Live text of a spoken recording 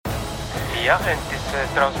Ja, en het is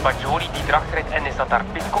trouwens Bajoli die erachter rijdt en is dat daar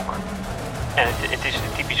Pidcock? En het is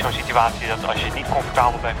typisch zo'n situatie dat als je niet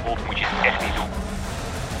comfortabel bent voelt, moet je het echt niet doen.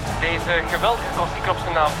 Deze geweldige klassieker op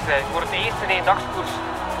zijn naamstijd voor het eerste eendagskoers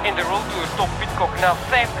in de Road Tour top Pidcock na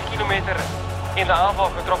 50 kilometer in de aanval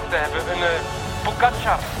getrokken te hebben. Een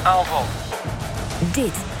Pogacar aanval.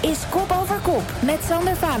 Dit is Kop over Kop met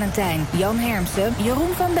Sander Valentijn, Jan Hermsen,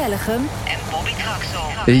 Jeroen van Bellegem en Bobby Traxel.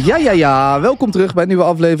 Ja, welkom terug bij een nieuwe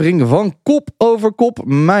aflevering van Kop over Kop.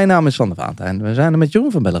 Mijn naam is Sander Valentijn. We zijn er met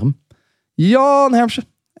Jeroen van Bellegem, Jan Hermsen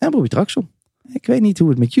en Bobby Traxel. Ik weet niet hoe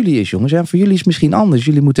het met jullie is, jongens. En voor jullie is het misschien anders.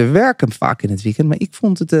 Jullie moeten werken vaak in het weekend. Maar ik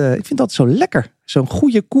vind dat zo lekker. Zo'n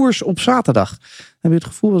goede koers op zaterdag. Dan heb je het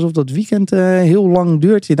gevoel alsof dat weekend heel lang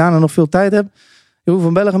duurt. Je daarna nog veel tijd hebt. Jeroen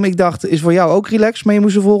van Bellegem, ik dacht, is voor jou ook relaxed. Maar je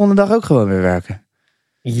moest de volgende dag ook gewoon weer werken.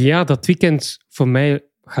 Ja, dat weekend voor mij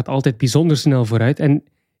gaat altijd bijzonder snel vooruit. En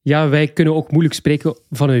ja, wij kunnen ook moeilijk spreken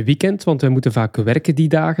van een weekend. Want wij moeten vaak werken die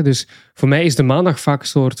dagen. Dus voor mij is de maandag vaak een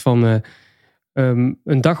soort van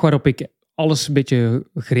een dag waarop ik alles een beetje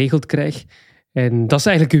geregeld krijg. En dat is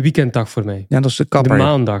eigenlijk een weekenddag voor mij. Ja, dat is de kapper. De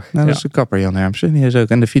maandag. Ja, dat is de kapper, Jan Hermsen. Die is ook.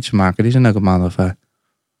 En de fietsenmaker, die zijn ook op maandag vrij.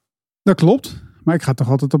 Dat klopt. Maar ik ga toch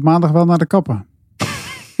altijd op maandag wel naar de kapper.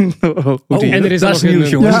 En er is dat is nieuws,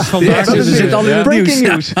 jongens. Ja, Vandaag dat dus is zit al in het breaking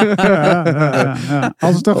nieuws. news. Ja.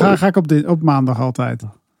 Als het toch ga ik op maandag altijd.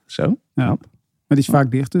 Zo? Ja. Maar die is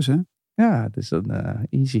vaak dicht dus, hè? Ja, dus dan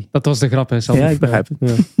easy. Dat was de grap, hè, Sander? Ja, ik begrijp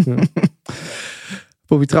het. Ja.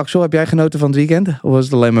 Bobby Traxel, heb jij genoten van het weekend? Of was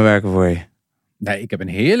het alleen maar werken voor je? Nee, ik heb een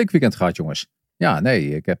heerlijk weekend gehad, jongens. Ja,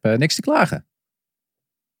 nee, ik heb niks te klagen.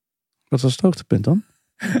 Wat was het hoogtepunt dan?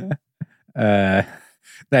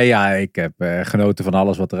 Nee, ja, ik heb genoten van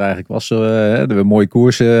alles wat er eigenlijk was. De mooie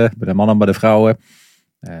koersen, bij de mannen, bij de vrouwen.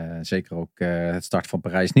 Zeker ook het start van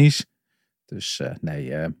Parijs-Nice. Dus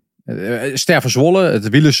Ster Zwolle. Het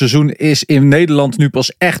wielerseizoen is in Nederland nu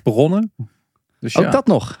pas echt begonnen. Dus Ook ja. dat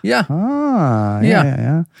nog? Ja. Ah, ja.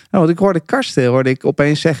 Nou, want ik hoorde Karsten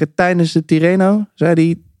opeens zeggen tijdens de Tirreno, zei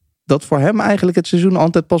hij dat voor hem eigenlijk het seizoen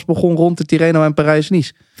altijd pas begon rond de Tirreno en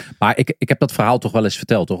Parijs-Nice. Maar ik heb dat verhaal toch wel eens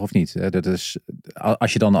verteld, toch? Of niet? Dat is,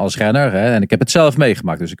 als je dan als renner, en ik heb het zelf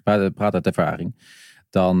meegemaakt, dus ik praat uit ervaring.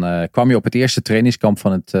 Dan kwam je op het eerste trainingskamp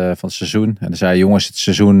van het seizoen. En dan zei je, jongens, het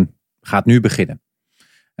seizoen gaat nu beginnen.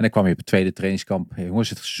 En dan kwam je op het tweede trainingskamp. Hey, jongens,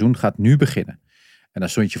 het seizoen gaat nu beginnen. En dan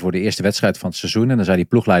stond je voor de eerste wedstrijd van het seizoen. En dan zei die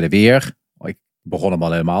ploegleider weer. Ik begon hem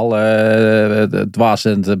al helemaal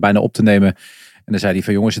dwazend bijna op te nemen. En dan zei hij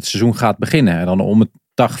van jongens, het seizoen gaat beginnen. En dan om het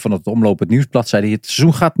dag van het omlopen het nieuwsblad zei hij, het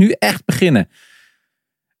seizoen gaat nu echt beginnen.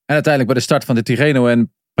 En uiteindelijk bij de start van de Tirreno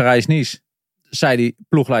en Parijs-Nice zei die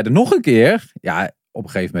ploegleider nog een keer. Ja, op een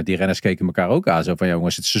gegeven moment, die renners keken elkaar ook aan. Zo van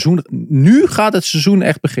jongens, het seizoen, nu gaat het seizoen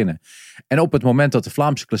echt beginnen. En op het moment dat de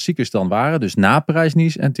Vlaamse klassiekers dan waren, dus na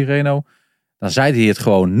Parijs-Nice en Tirreno, dan zei hij het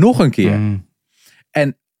gewoon nog een keer.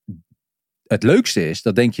 En het leukste is,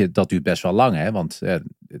 dat denk je, dat duurt best wel lang. Hè? Want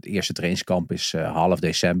het eerste trainingskamp is half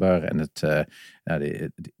december. En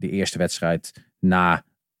de eerste wedstrijd na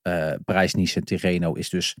Parijs-Nice en Tirreno is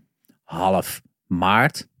dus half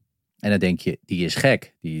maart. En dan denk je, die is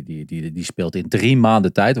gek. Die speelt in 3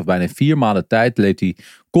 maanden tijd, of bijna 4 maanden tijd, leeft hij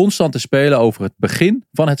constant te spelen over het begin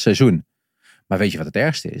van het seizoen. Maar weet je wat het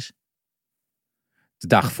ergste is? De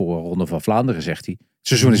dag voor Ronde van Vlaanderen zegt hij, het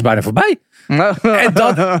seizoen is bijna voorbij. En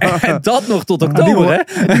dat nog tot oktober, hè?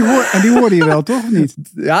 En die hoorde je wel, toch? Of niet?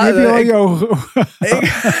 Ja, heb je al je ogen...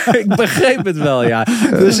 ik begreep het wel, ja.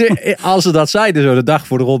 Dus als ze dat zeiden zo de dag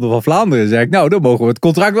voor de Ronde van Vlaanderen, zei ik, nou, dan mogen we het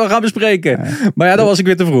contract wel gaan bespreken. Ja. Maar ja, dan was ik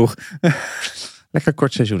weer te vroeg. Lekker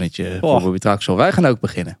kort seizoenetje voor Bobby Traxel. Wij gaan ook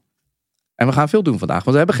beginnen. En we gaan veel doen vandaag.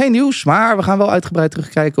 Want we hebben geen nieuws, maar we gaan wel uitgebreid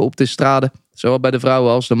terugkijken op de strade. Zowel bij de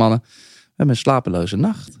vrouwen als de mannen. We hebben een slapeloze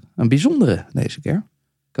nacht. Een bijzondere deze keer.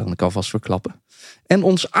 Kan ik alvast verklappen. En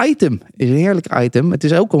ons item is een heerlijk item. Het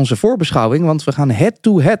is ook onze voorbeschouwing, want we gaan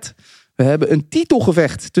head-to-head. We hebben een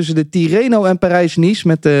titelgevecht tussen de Tirreno en Parijs-Nice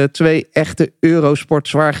met de 2 echte Eurosport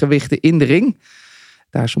zwaargewichten in de ring.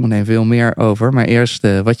 Daar is zometeen veel meer over. Maar eerst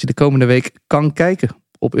wat je de komende week kan kijken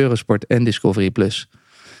op Eurosport en Discovery+.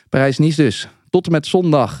 Parijs-Nice dus. Tot en met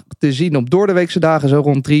zondag te zien op doordeweekse dagen zo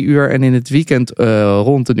rond 3 uur en in het weekend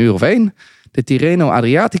rond 1 uur of 1. De Tirreno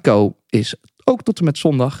Adriatico is ook tot en met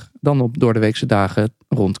zondag. Dan op doordeweekse dagen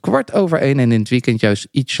rond 1:15 en in het weekend juist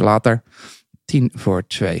iets later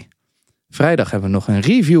 1:50. Vrijdag hebben we nog een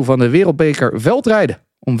review van de Wereldbeker veldrijden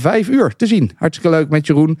om 5 uur te zien. Hartstikke leuk met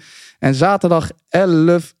Jeroen. En zaterdag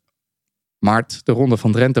 11 maart de Ronde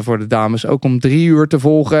van Drenthe voor de dames. Ook om 3 uur te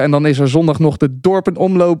volgen. En dan is er zondag nog de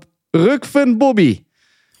dorpenomloop Rukven Bobby.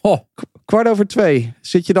 1:15.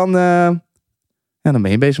 Zit je dan... dan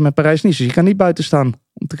ben je bezig met Parijs-Nice. Dus je kan niet buiten staan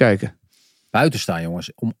om te kijken. buiten staan,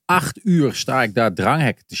 jongens. Om 8 uur sta ik daar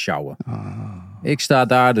dranghekken te sjouwen. Ik sta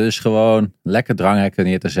daar dus gewoon lekker dranghekken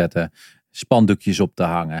neer te zetten. Spandoekjes op te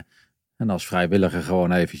hangen. En als vrijwilliger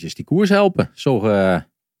gewoon eventjes die koers helpen. Zo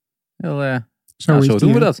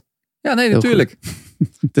doen we dat. Ja, nee, natuurlijk.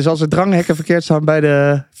 Dus als er dranghekken verkeerd staan bij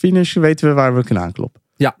de finish, weten we waar we kunnen aankloppen.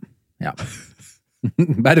 Ja.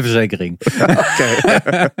 Bij de verzekering.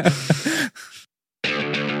 Oké.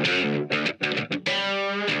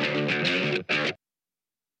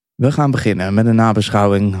 We gaan beginnen met een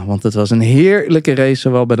nabeschouwing. Want het was een heerlijke race,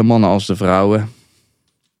 zowel bij de mannen als de vrouwen.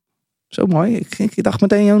 Zo mooi. Ik dacht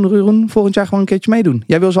meteen, Jeroen, volgend jaar gewoon een keertje meedoen.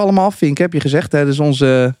 Jij wil ze allemaal afvinken, heb je gezegd. Hè? Dat is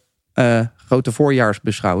onze grote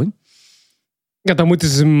voorjaarsbeschouwing. Ja, dan moeten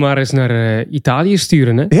ze maar eens naar Italië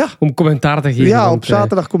sturen, hè? Ja. Om commentaar te geven. Ja, want, op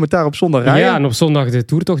zaterdag commentaar, op zondag rijden. Ja, en op zondag de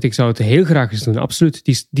toertocht. Ik zou het heel graag eens doen, absoluut.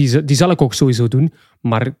 Die zal ik ook sowieso doen.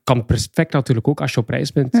 Maar kan perfect natuurlijk ook als je op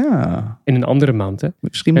reis bent. Ja. In een andere maand. Hè?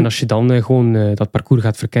 Misschien... En als je dan gewoon dat parcours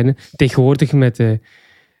gaat verkennen. Tegenwoordig met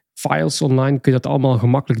files online kun je dat allemaal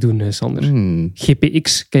gemakkelijk doen, Sander.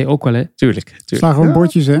 GPX ken je ook wel, hè? Tuurlijk. Sla gewoon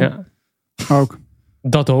bordjes, hè? Ja. Ook.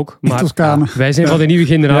 Dat ook. Maar Toscane. wij zijn van de nieuwe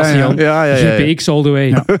generatie, Jan. Ja. GPX all the way.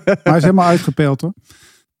 Ja. Maar hij is helemaal uitgepeeld, hoor.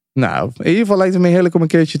 Nou, in ieder geval lijkt het me heerlijk om een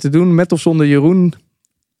keertje te doen. Met of zonder Jeroen.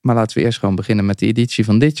 Maar laten we eerst gewoon beginnen met de editie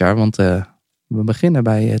van dit jaar. Want we beginnen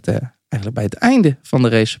bij het einde van de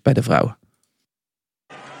race bij de vrouwen.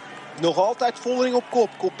 Nog altijd Vollering op kop.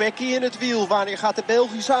 Kopecky in het wiel. Wanneer gaat de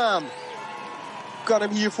Belgisch aan? Kan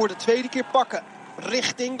hem hier voor de tweede keer pakken.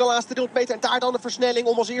 Richting de laatste 300 meter. En daar dan de versnelling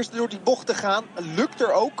om als eerste door die bocht te gaan. Lukt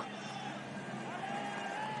er ook.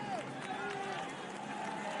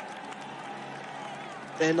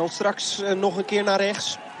 En dan straks nog een keer naar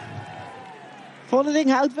rechts.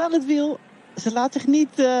 Vollering houdt wel het wiel. Ze laat zich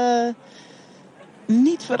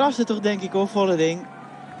niet verrassen toch, denk ik, hoor, Vollering.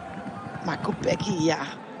 Maar Kopecky, ja,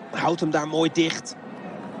 houdt hem daar mooi dicht.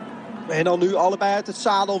 En dan nu allebei uit het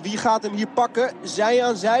zadel. Wie gaat hem hier pakken? Zij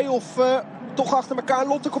aan zij of toch achter elkaar?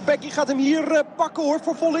 Lotte Kopecky gaat hem hier pakken, hoor,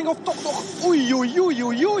 voor Vollering. Of toch nog?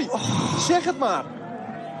 Oei. Zeg het maar.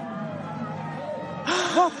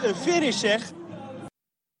 Wat een finish, zeg.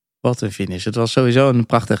 Wat een finish. Het was sowieso een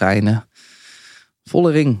prachtig einde.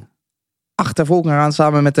 Vollering achtervolging eraan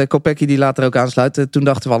samen met Kopecky die later ook aansluit. Toen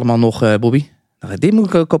dachten we allemaal nog, Bobby, dit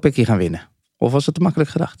moet Kopecky gaan winnen. Of was het te makkelijk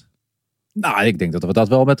gedacht? Nou, ik denk dat we dat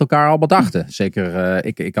wel met elkaar allemaal dachten. Zeker,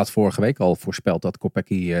 ik had vorige week al voorspeld dat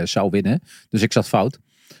Kopecky zou winnen. Dus ik zat fout.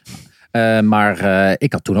 Maar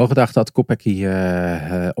ik had toen al gedacht dat Kopecky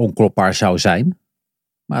onklopbaar zou zijn.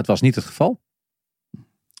 Maar het was niet het geval.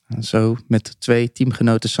 En zo met 2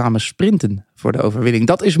 teamgenoten samen sprinten voor de overwinning.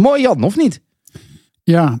 Dat is mooi, Jan, of niet?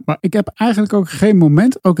 Ja, maar ik heb eigenlijk ook geen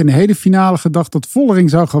moment, ook in de hele finale, gedacht dat Vollering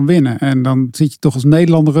zou gaan winnen. En dan zit je toch als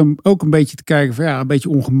Nederlander ook een beetje te kijken van een beetje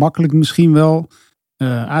ongemakkelijk misschien wel.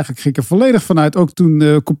 Eigenlijk ging ik er volledig vanuit. Ook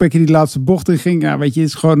toen Kopecky die laatste bocht in ging. Ja, weet je, het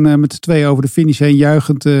is gewoon met z'n tweeën over de finish heen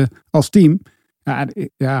juichend als team.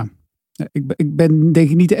 Ik ben denk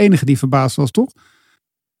ik niet de enige die verbaasd was, toch?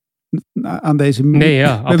 Aan deze nee,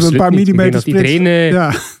 ja, we hebben een paar millimeter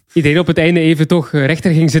iedereen op het einde even toch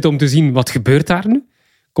rechter ging zitten om te zien wat gebeurt daar nu.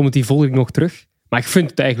 Komt die Vollering nog terug? Maar ik vind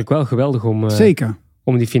het eigenlijk wel geweldig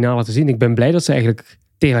om die finale te zien. Ik ben blij dat ze eigenlijk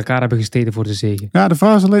tegen elkaar hebben gestreden voor de zege. Ja, de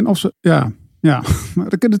vraag is alleen of ze... Ja, maar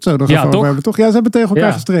daar kunnen we het zo nog even over hebben, toch? Ja, ze hebben tegen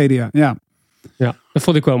elkaar gestreden, ja. Ja, dat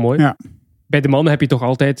vond ik wel mooi. Ja. Bij de mannen heb je toch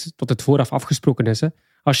altijd tot het vooraf afgesproken is. Hè?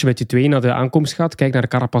 Als je met je twee naar de aankomst gaat, kijk naar de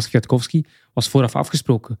Carapaz-Kwiatkowski, was vooraf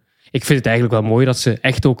afgesproken. Ik vind het eigenlijk wel mooi dat ze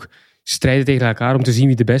echt ook strijden tegen elkaar om te zien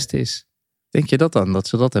wie de beste is. Denk je dat dan, dat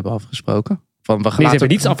ze dat hebben afgesproken? Nee, ze hebben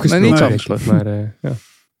niets afgesproken. Maar, ja.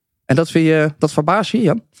 En dat verbaast je,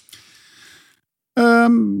 Jan?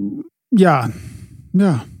 Ja,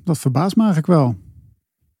 dat verbaast me eigenlijk wel.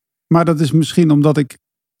 Maar dat is misschien omdat ik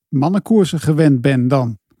mannenkoersen gewend ben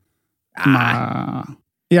dan. Maar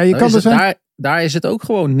ja, je kan dus daar is het ook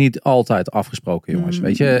gewoon niet altijd afgesproken, jongens.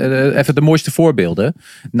 Weet je, even de mooiste voorbeelden.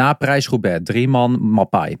 Na Parijs-Roubaix, 3 man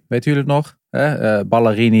Mappai. Weet jullie het nog?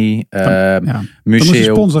 Ballerini, Museo. Dan moest een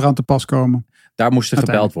sponsor aan te pas komen. Daar moest er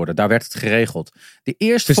gebeld worden. Daar werd het geregeld.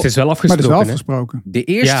 Dus het is wel afgesproken. Maar het is wel afgesproken. De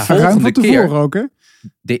eerstvolgende keer. Ook, hè?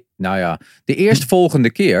 De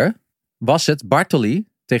eerstvolgende keer was het Bartoli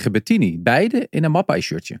tegen Bettini. Beide in een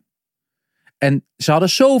Mappai-shirtje. En ze hadden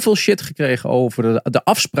zoveel shit gekregen over de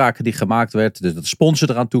afspraken die gemaakt werd. Dat de sponsor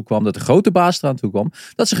eraan toe kwam. Dat de grote baas eraan toe kwam.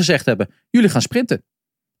 Dat ze gezegd hebben, jullie gaan sprinten.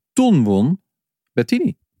 Toen won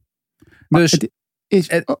Bettini. Maar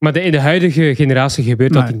maar in de huidige generatie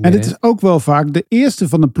gebeurt dat niet meer. En het is ook wel vaak de eerste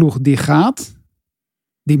van de ploeg die gaat.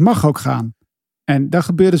 Die mag ook gaan. En dat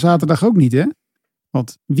gebeurde zaterdag ook niet, hè?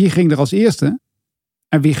 Want wie ging er als eerste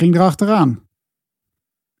en wie ging er achteraan?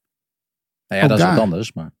 Nou ja, dat is wat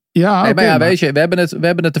anders. Maar... Ja, nee, maar weet je, we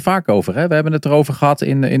hebben het er vaak over. Hè? We hebben het erover gehad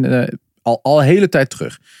al een hele tijd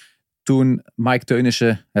terug. Toen Mike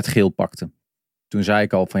Teunissen het geel pakte. Toen zei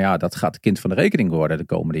ik al van dat gaat kind van de rekening worden de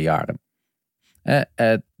komende jaren.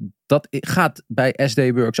 Dat gaat bij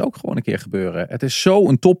SD Works ook gewoon een keer gebeuren. Het is zo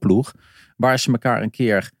een topploeg waar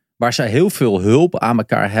ze heel veel hulp aan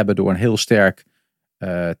elkaar hebben door een heel sterk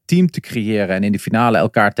team te creëren en in de finale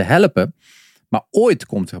elkaar te helpen. Maar ooit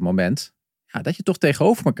komt er een moment dat je toch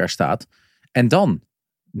tegenover elkaar staat. En dan,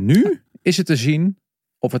 nu is het te zien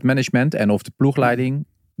of het management en of de ploegleiding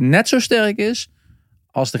net zo sterk is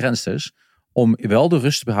als de rensters om wel de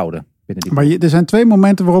rust te behouden. Maar er zijn 2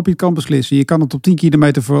 momenten waarop je het kan beslissen. Je kan het op 10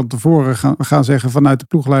 kilometer van tevoren gaan zeggen vanuit de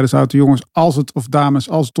ploegleidersauto. Jongens, als het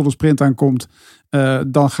tot een sprint aankomt,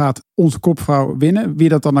 dan gaat onze kopvrouw winnen. Wie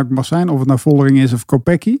dat dan ook mag zijn, of het nou Vollering is of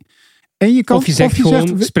Kopecky. En je kan, of je zegt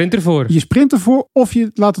sprint ervoor. Je sprint ervoor of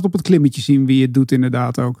je laat het op het klimmetje zien wie het doet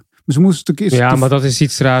inderdaad ook. Maar ze moesten maar dat is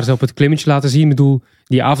iets raars. Op het klimmetje laten zien. Ik bedoel,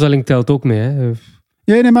 die afdaling telt ook mee. Hè?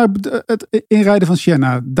 Ja, nee, maar het inrijden van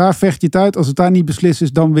Senna, daar vecht je het uit. Als het daar niet beslist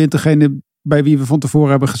is, dan wint degene bij wie we van tevoren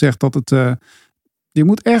hebben gezegd dat het... je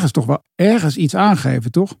moet ergens toch wel iets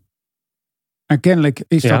aangeven, toch? En kennelijk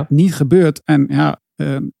is dat niet gebeurd. En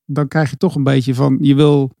dan krijg je toch een beetje van... Je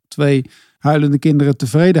wil 2 huilende kinderen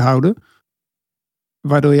tevreden houden.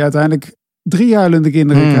 Waardoor je uiteindelijk 3 huilende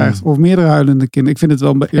kinderen krijgt. Of meerdere huilende kinderen. Ik vind het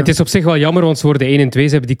wel... Het is op zich wel jammer, want ze worden 1 en 2.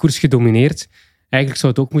 Ze hebben die koers gedomineerd. Eigenlijk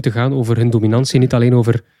zou het ook moeten gaan over hun dominantie. Niet alleen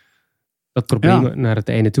over dat probleem naar het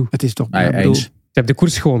einde toe. Het is toch... eens. Ze hebben de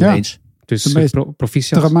koers gewonnen. Eens. Dus de meest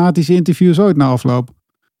proficiat. dramatische interviews ooit na afloop.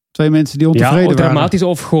 2 mensen die ontevreden waren. Dramatisch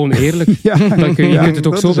of gewoon eerlijk. Dan je kunt het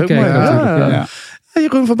ook zo bekijken natuurlijk.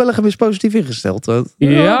 Jeroen van Bellegem is positief ingesteld.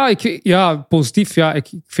 Positief. Ja, ik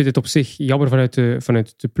vind het op zich jammer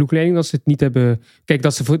vanuit de ploegleiding dat ze het niet hebben... Kijk,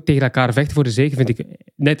 dat ze tegen elkaar vechten voor de zege vind ik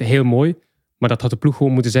net heel mooi. Maar dat had de ploeg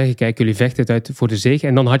gewoon moeten zeggen. Kijk, jullie vechten het uit voor de zege.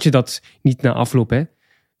 En dan had je dat niet na afloop. Hè.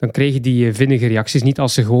 Dan kreeg je die vinnige reacties niet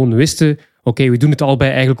als ze gewoon wisten... Oké, we doen het allebei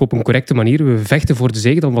eigenlijk op een correcte manier. We vechten voor de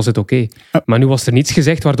zege, dan was het oké. Maar nu was er niets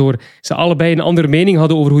gezegd waardoor ze allebei een andere mening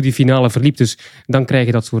hadden over hoe die finale verliep. Dus dan krijg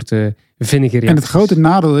je dat soort vinnige reacties. En het grote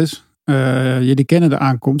nadeel is, jullie kennen de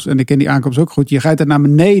aankomst en ik ken die aankomst ook goed. Je rijdt er naar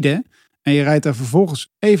beneden en je rijdt daar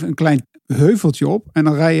vervolgens even een klein heuveltje op. En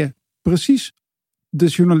dan rij je precies de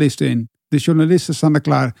journalisten in. De journalisten staan er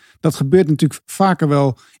klaar. Dat gebeurt natuurlijk vaker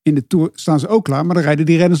wel in de Tour. Staan ze ook klaar, maar dan rijden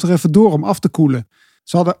die renners nog even door om af te koelen.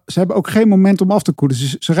 Ze hebben ook geen moment om af te koelen.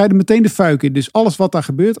 Ze rijden meteen de fuik in. Dus alles wat daar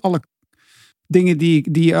gebeurt, alle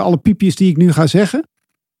dingen alle piepjes die ik nu ga zeggen,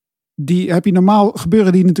 die heb je normaal,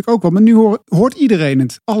 gebeuren die natuurlijk ook wel. Maar nu hoort iedereen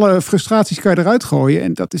het. Alle frustraties kan je eruit gooien.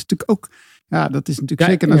 En dat is natuurlijk ook,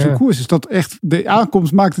 zeker na zo'n koers. Is dat echt, de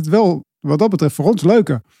aankomst maakt het wel, wat dat betreft, voor ons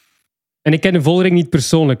leuker. En ik ken de Vollering niet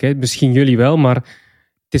persoonlijk, hè. Misschien jullie wel, maar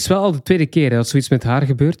het is wel al de tweede keer dat zoiets met haar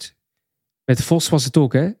gebeurt. Met Vos was het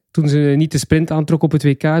ook, hè. Toen ze niet de sprint aantrok op het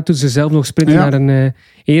WK, toen ze zelf nog sprintte naar een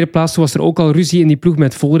ereplaats, toen was er ook al ruzie in die ploeg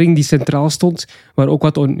met Vollering die centraal stond. Maar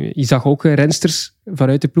ook je zag ook rensters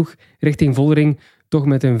vanuit de ploeg richting Vollering toch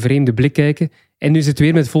met een vreemde blik kijken. En nu is het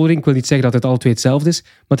weer met Vollering. Ik wil niet zeggen dat het alle 2 hetzelfde is,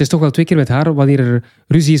 maar het is toch wel 2 keer met haar wanneer er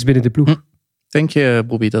ruzie is binnen de ploeg. Denk je,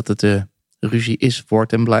 Bobby, dat het ruzie is,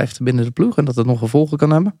 wordt en blijft binnen de ploeg en dat het nog gevolgen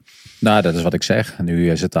kan hebben? Nou, dat is wat ik zeg.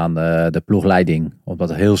 Nu is het aan de ploegleiding om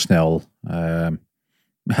dat heel snel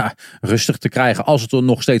rustig te krijgen. Als het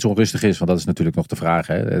nog steeds onrustig is, want dat is natuurlijk nog de vraag.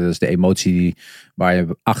 Hè? Dat is de emotie waar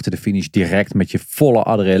je achter de finish direct met je volle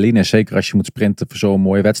adrenaline, zeker als je moet sprinten voor zo'n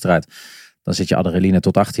mooie wedstrijd, dan zit je adrenaline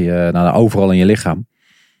tot achter je, overal in je lichaam.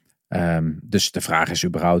 Dus de vraag is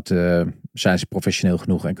überhaupt, zijn ze professioneel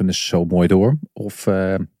genoeg en kunnen ze zo mooi door? Of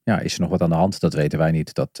is er nog wat aan de hand? Dat weten wij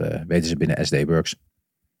niet. Dat weten ze binnen SD Works.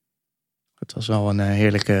 Het was wel een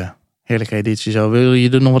heerlijke editie zo. Wil je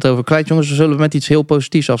er nog wat over kwijt, jongens? We zullen met iets heel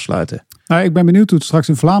positiefs afsluiten. Nou, ik ben benieuwd hoe het straks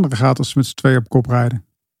in Vlaanderen gaat als ze met z'n 2 op kop rijden.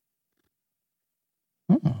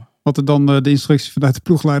 Wat er dan de instructie vanuit de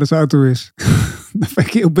ploegleidersauto is. Daar ben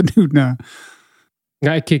ik heel benieuwd naar.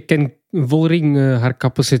 Ja, ik ken Vollering haar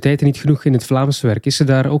capaciteiten niet genoeg in het Vlaamse werk. Is ze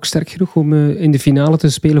daar ook sterk genoeg om in de finale te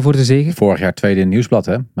spelen voor de zege? Vorig jaar 2e in het Nieuwsblad,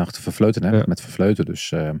 hè? Met Vervleuten, hè? Ja. Met Vervleuten.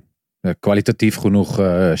 Dus kwalitatief genoeg,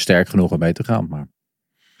 sterk genoeg om mee te gaan. Maar...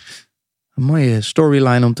 Een mooie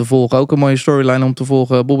storyline om te volgen. Ook een mooie storyline om te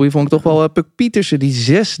volgen. Bobby, vond ik toch wel Puck Pietersen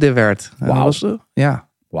die 6e werd. Wauw.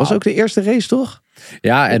 Was ook de eerste race, toch?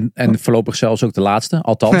 Ja, en voorlopig zelfs ook de laatste.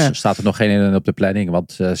 Althans, staat er nog geen op de planning.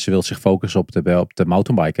 Want ze wil zich focussen op de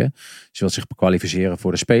mountainbiken. Ze wil zich kwalificeren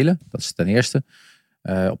voor de Spelen. Dat is ten eerste.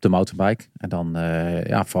 op de mountainbike. En dan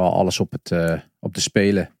vooral alles op de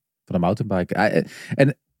spelen van de mountainbike.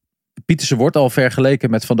 En Pietersen wordt al vergeleken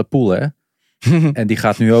met Van der Poel, hè? En die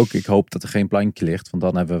gaat nu ook, ik hoop dat er geen plankje ligt, want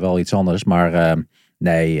dan hebben we wel iets anders. Maar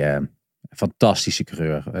fantastische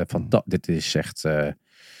coureur. Dit is echt,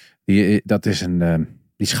 die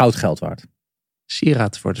is goudgeld waard.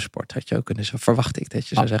 Sieraad voor de sport, had je ook kunnen verwacht ik dat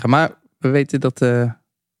je zou zeggen. Maar we weten dat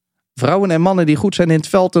vrouwen en mannen die goed zijn in het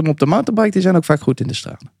veld en op de mountainbike, die zijn ook vaak goed in de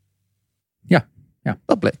straten. Ja.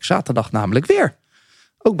 Dat bleek zaterdag namelijk weer.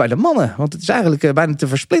 Ook bij de mannen. Want het is eigenlijk bijna te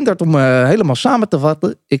versplinterd om helemaal samen te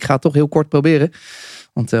vatten. Ik ga het toch heel kort proberen.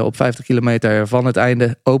 Want op 50 kilometer van het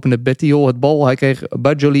einde opende Bettiol het bal. Hij kreeg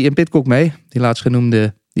Bajoli en Pidcock mee. Die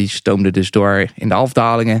laatstgenoemde, die stoomde dus door in de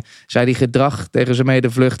afdalingen. Zei die gedrag tegen zijn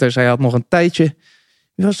medevluchters. Hij had nog een tijdje.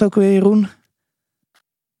 Wie was het ook weer, Jeroen?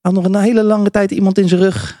 Had nog een hele lange tijd iemand in zijn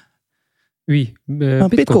rug. Wie?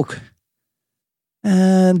 Pidcock.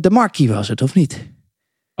 De Marquis was het, of niet?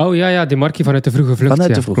 Oh ja, de Marquis vanuit de vroege vlucht.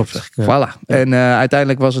 Vanuit de vroege vlucht. Ja. Voilà. Ja. En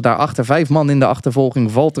uiteindelijk was het daarachter 5 man in de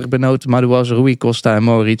achtervolging. Valtteri Benoot, Madouas, Rui Costa en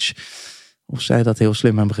Mohoric. Of zij dat heel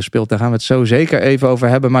slim hebben gespeeld, daar gaan we het zo zeker even over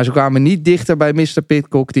hebben. Maar ze kwamen niet dichter bij Mr.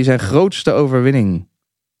 Pidcock, die zijn grootste overwinning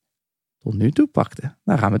tot nu toe pakte.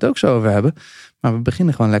 Daar gaan we het ook zo over hebben. Maar we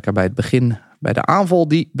beginnen gewoon lekker bij het begin. Bij de aanval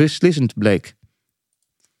die beslissend bleek.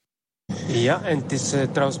 Ja, en het is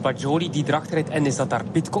trouwens Bajoli die erachter rijdt. En is dat daar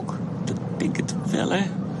Pidcock? Dat denk ik het wel, hè.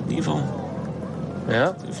 In ieder geval.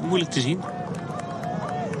 Ja. Even moeilijk te zien.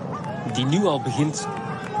 Die nu al begint.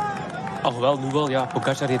 Alhoewel, nu wel, ja.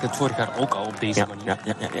 Pogacar reed het vorig jaar ook al op deze manier.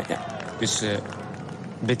 Ja. Dus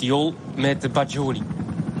Bettiol met de Bajoli.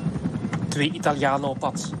 2 Italianen op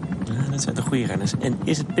pad. Ja, dat zijn de goede renners. En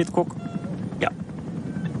is het Pidcock? Ja.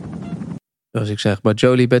 Zoals ik zeg,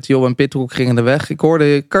 Bajoli, Bettiol en Pidcock gingen de weg. Ik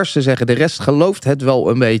hoorde Karsten zeggen, de rest gelooft het wel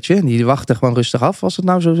een beetje. Die wachten gewoon rustig af. Was het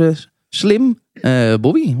nou zo slim?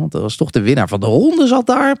 Bobby, want dat was toch de winnaar van de ronde zat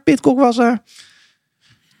daar. Pidcock was er.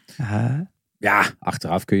 Ja,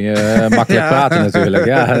 achteraf kun je makkelijk praten natuurlijk.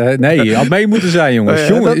 Ja, nee, je had mee moeten zijn, jongens.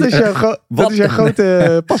 Dat is jouw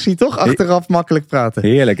grote passie, toch? Achteraf makkelijk praten.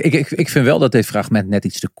 Heerlijk. Ik vind wel dat dit fragment net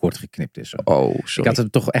iets te kort geknipt is. Oh, sorry. Ik had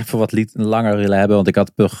het toch echt voor wat langer willen hebben. Want ik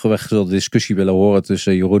had de discussie willen horen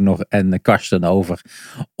tussen Jeroen nog en Karsten over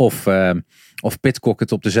of Pidcock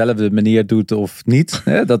het op dezelfde manier doet of niet.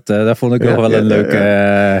 Dat vond ik nog wel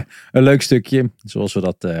een leuk stukje. Zoals we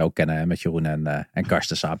dat ook kennen met Jeroen en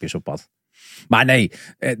Karsten saapjes op pad. Maar nee,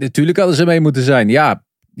 natuurlijk hadden ze mee moeten zijn. Ja,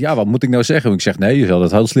 wat moet ik nou zeggen? Ik zeg nee, je had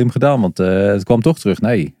het heel slim gedaan, want het kwam toch terug.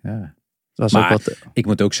 Nee. Ja. Maar ik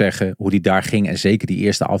moet ook zeggen, hoe die daar ging en zeker die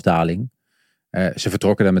eerste afdaling. Ze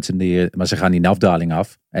vertrokken daar met z'n drieën, maar ze gaan die afdaling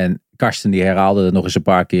af. En Karsten die herhaalde het nog eens een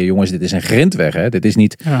paar keer. Jongens, dit is een grindweg, hè? Dit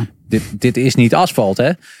is niet asfalt,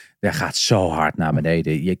 hè? Dat gaat zo hard naar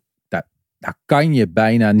beneden. Daar kan je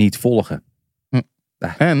bijna niet volgen.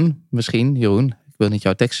 En misschien, Jeroen, ik wil niet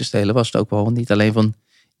jouw teksten stelen, was het ook wel niet alleen van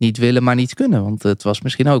niet willen, maar niet kunnen. Want het was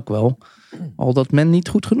misschien ook wel al dat men niet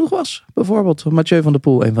goed genoeg was. Bijvoorbeeld Mathieu van der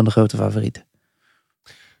Poel, een van de grote favorieten.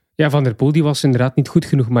 Ja, Van der Poel die was inderdaad niet goed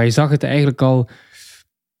genoeg. Maar je zag het eigenlijk al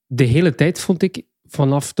de hele tijd, vond ik.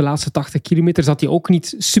 Vanaf de laatste 80 kilometer zat hij ook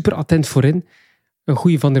niet super attent voorin. Een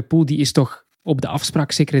goede Van der Poel die is toch op de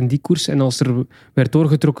afspraak, zeker in die koers. En als er werd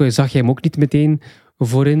doorgetrokken, zag je hem ook niet meteen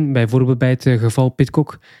voorin. Bijvoorbeeld bij het geval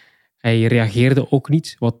Pidcock. Hij reageerde ook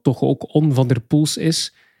niet, wat toch ook on-Van der Poels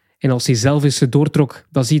is. En als hij zelf eens doortrok,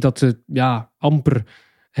 dan zie je dat amper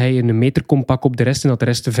hij een meter kon pakken op de rest en dat de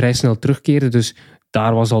rest vrij snel terugkeerde. Dus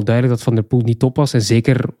daar was al duidelijk dat Van der Poel niet top was. En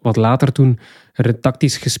zeker wat later toen er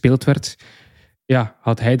tactisch gespeeld werd, ja,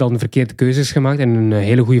 had hij dan verkeerde keuzes gemaakt. En een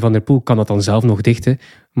hele goede Van der Poel kan dat dan zelf nog dichten.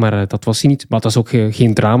 Maar dat was hij niet. Maar dat was ook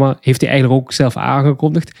geen drama. Heeft hij eigenlijk ook zelf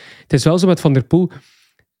aangekondigd. Het is wel zo met Van der Poel.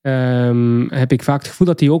 Heb ik vaak het gevoel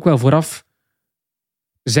dat hij ook wel vooraf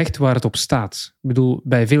zegt waar het op staat. Ik bedoel,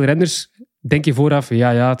 bij veel renners denk je vooraf,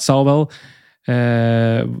 ja, het zal wel.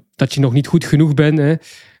 Dat je nog niet goed genoeg bent. Hè,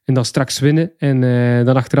 en dan straks winnen. En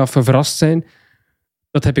dan achteraf verrast zijn.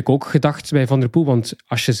 Dat heb ik ook gedacht bij Van der Poel. Want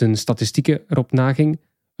als je zijn statistieken erop naging,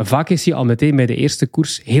 vaak is hij al meteen bij de eerste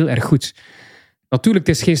koers heel erg goed. Natuurlijk,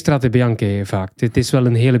 het is geen Strade Bianche vaak. Het is wel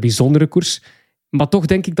een hele bijzondere koers. Maar toch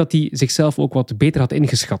denk ik dat hij zichzelf ook wat beter had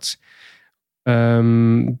ingeschat.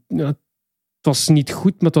 Het was niet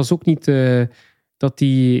goed, maar het was ook niet dat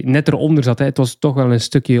hij net eronder zat. Hè. Het was toch wel een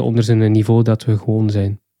stukje onder zijn niveau dat we gewoon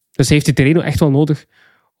zijn. Dus heeft de Tirreno echt wel nodig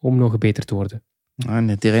om nog beter te worden. En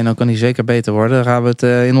de Tirreno kan hij zeker beter worden. Daar gaan we het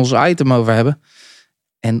in ons item over hebben.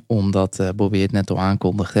 En omdat Bobby het net al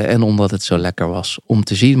aankondigde. En omdat het zo lekker was om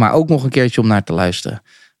te zien. Maar ook nog een keertje om naar te luisteren.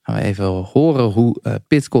 Gaan we even horen hoe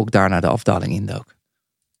Pidcock daar naar de afdaling indook.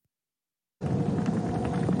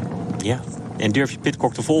 Ja, en durf je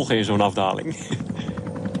Pidcock te volgen in zo'n afdaling?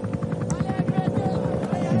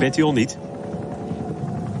 Bettiol niet.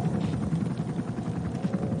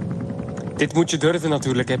 Dit moet je durven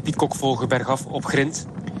natuurlijk, hè. Pidcock volgen bergaf op grind.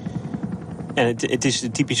 En het is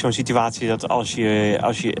typisch zo'n situatie dat als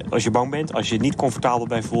je bang bent, als je het niet comfortabel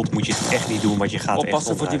bij voelt, moet je het echt niet doen, want je gaat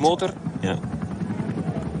oppassen echt voor die onderuit. motor. Ja.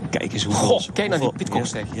 Kijk eens hoeveel... Kijk naar die Pidcock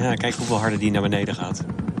zeg. Ja, kijk hoeveel harder die naar beneden gaat.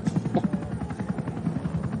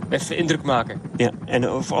 Even indruk maken. Ja, en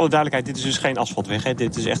voor alle duidelijkheid, dit is dus geen asfaltweg. Hè?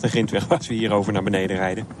 Dit is echt een grindweg waar we hier over naar beneden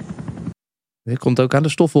rijden. Dit komt ook aan de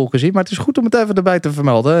stofwolken zien, maar het is goed om het even erbij te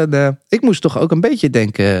vermelden. Ik moest toch ook een beetje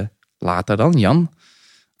denken, later dan, Jan,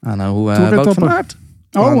 aan hoe Wout van Aert.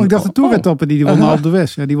 Ik dacht de toeretappen die won op de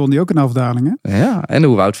West. Ja, die won die ook in afdalingen. Ja, en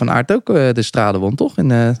hoe Wout van Aert ook de strade won, toch?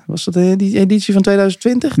 Was dat die editie van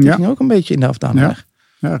 2020? Die ging ook een beetje in de afdaling weg.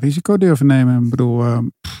 Ja, risico durven nemen. Ik bedoel,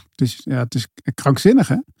 het is krankzinnig,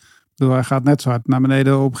 hè? Ik bedoel, hij gaat net zo hard naar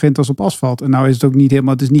beneden op grind als op asfalt. En nou is het ook niet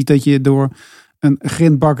helemaal... Het is niet dat je door een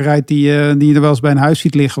grindbak rijdt die je er wel eens bij een huis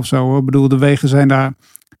ziet liggen of zo. Hoor. Ik bedoel, de wegen zijn daar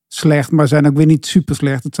slecht, maar zijn ook weer niet super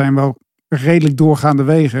slecht. Het zijn wel redelijk doorgaande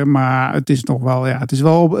wegen, maar het is nog wel... Ja, het is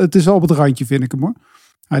wel op het randje, vind ik hem, hoor.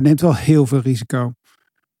 Hij neemt wel heel veel risico.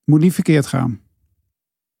 Moet niet verkeerd gaan.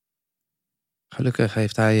 Gelukkig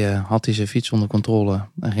had hij zijn fiets onder controle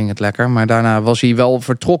en ging het lekker. Maar daarna was hij wel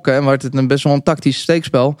vertrokken en werd het best wel een tactisch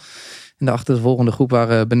steekspel. In de achtervolgende groep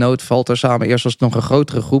waren Benoot, Valter samen. Eerst was het nog een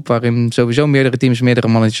grotere groep waarin sowieso meerdere teams meerdere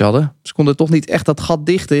mannetjes hadden. Ze konden toch niet echt dat gat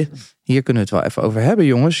dichten. Hier kunnen we het wel even over hebben,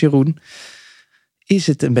 jongens. Jeroen, is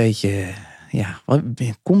het een beetje... Ja,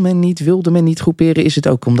 kon men niet, wilde men niet groeperen? Is het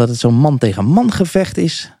ook omdat het zo'n man tegen man gevecht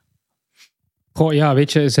is? Goh, ja,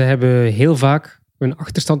 weet je, ze hebben heel vaak een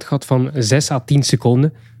achterstand gehad van 6 à 10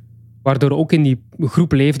 seconden. Waardoor ook in die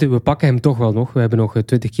groep leefde, we pakken hem toch wel nog. We hebben nog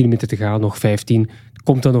 20 kilometer te gaan, nog 15.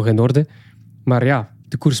 Komt dan nog in orde. Maar ja,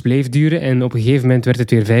 de koers bleef duren en op een gegeven moment werd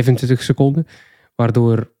het weer 25 seconden.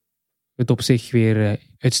 Waardoor het op zich weer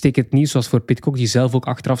uitstekend nieuws was voor Pidcock, die zelf ook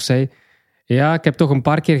achteraf zei... Ja, ik heb toch een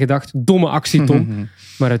paar keer gedacht, domme actie, Tom.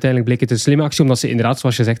 Maar uiteindelijk bleek het een slimme actie, omdat ze inderdaad,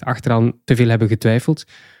 zoals je zegt, achteraan te veel hebben getwijfeld.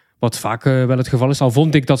 Wat vaak wel het geval is. Al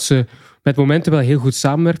vond ik dat ze met momenten wel heel goed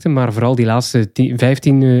samenwerkten, maar vooral die laatste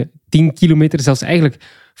 10 kilometer, zelfs eigenlijk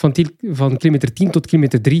van kilometer 10 tot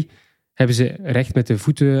kilometer 3, hebben ze recht met de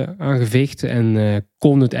voeten aangeveegd en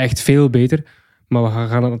kon het echt veel beter. Maar we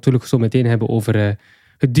gaan het natuurlijk zo meteen hebben over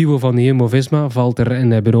het duo van Jumbo-Visma, Valter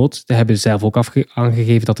en Benoot. Die hebben zelf ook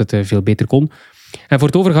aangegeven dat het veel beter kon. En voor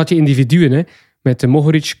het over had je individuen, met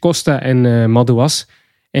Mohoric, Costa en Madouas.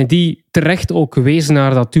 En die terecht ook wezen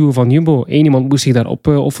naar dat duo van Jumbo. Eén iemand moest zich daar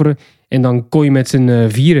opofferen. En dan kon je met z'n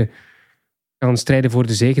vieren gaan strijden voor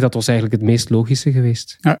de zege. Dat was eigenlijk het meest logische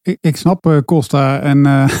geweest. Ja, ik snap Costa en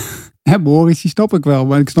Mohoric, die snap ik wel.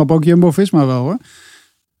 Maar ik snap ook Jumbo-Visma wel, hoor.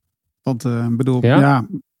 Want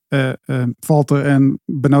Valter en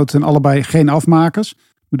Benoot zijn allebei geen afmakers.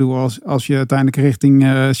 Ik bedoel, als je uiteindelijk richting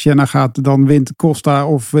Siena gaat, dan wint Costa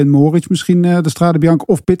of wint Mohoric misschien de Strade Bianca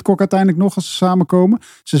of Pidcock uiteindelijk nog als ze samenkomen.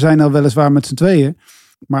 Ze zijn al weliswaar met z'n tweeën.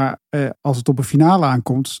 Maar als het op een finale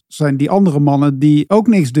aankomt, zijn die andere mannen die ook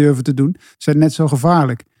niks durven te doen, zijn net zo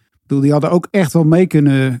gevaarlijk. Ik bedoel, die hadden ook echt wel mee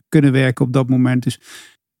kunnen werken op dat moment. Dus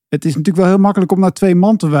het is natuurlijk wel heel makkelijk om naar 2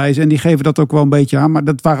 man te wijzen. En die geven dat ook wel een beetje aan. Maar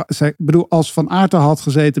als Van Aert had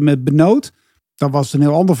gezeten met Benoot, dan was het een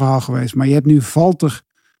heel ander verhaal geweest. Maar je hebt nu Valter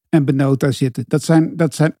en Benoot daar zitten.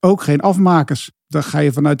 Dat zijn ook geen afmakers. Dan ga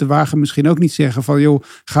je vanuit de wagen misschien ook niet zeggen van, joh,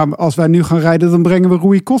 als wij nu gaan rijden, dan brengen we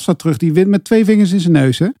Rui Costa terug. Die wint met 2 vingers in zijn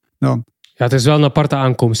neus, hè? Dan. Ja, het is wel een aparte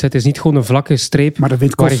aankomst. Het is niet gewoon een vlakke streep maar dan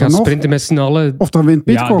wint waar je Costa gaat nog. Sprinten met z'n allen. Of dan wint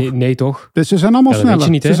Pidcock. Ja, nee toch? Dus ze zijn allemaal sneller. Weet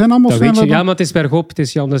je niet, ze zijn allemaal sneller. Ja, maar het is bergop. Het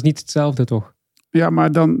is, dat is niet hetzelfde, toch? Ja,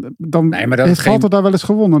 maar dan maar dat heeft Valter daar wel eens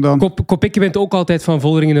gewonnen dan. Kopecky wint ook altijd van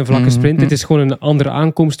Vollering in een vlakke sprint. Het is gewoon een andere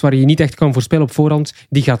aankomst waar je niet echt kan voorspellen op voorhand.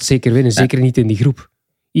 Die gaat zeker winnen. Zeker niet in die groep.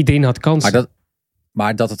 Iedereen had kansen.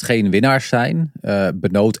 Maar dat het geen winnaars zijn,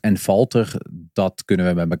 Benoot en Valter, dat kunnen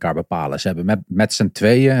we met elkaar bepalen. Ze hebben met z'n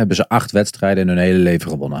tweeën hebben ze 8 wedstrijden in hun hele leven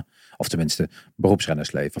gewonnen. Of tenminste,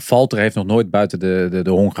 beroepsrennersleven. Valter heeft nog nooit buiten de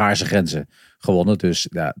Hongaarse grenzen gewonnen. Dus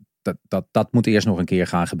ja, dat moet eerst nog een keer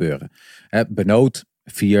gaan gebeuren. Benoot,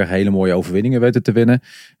 4 hele mooie overwinningen weten te winnen.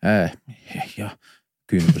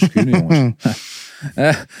 Kuhne, jongens.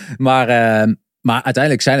 Maar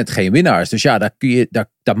uiteindelijk zijn het geen winnaars. Dus ja,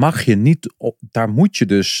 daar mag je niet op. Daar moet je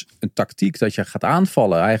dus een tactiek dat je gaat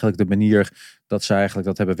aanvallen. Eigenlijk de manier dat ze eigenlijk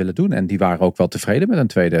dat hebben willen doen. En die waren ook wel tevreden met een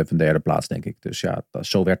tweede of een derde plaats, denk ik. Dus ja,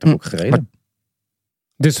 zo werd er ook gereden.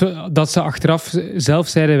 Dus dat ze achteraf zelf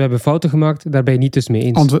zeiden, we hebben fouten gemaakt, daar ben je niet dus mee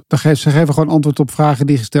eens. Ze geven gewoon antwoord op vragen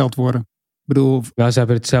die gesteld worden. bedoel... Ja, ze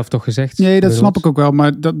hebben het zelf toch gezegd. Nee, dat snap ik ook wel.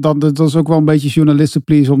 Maar dat is ook wel een beetje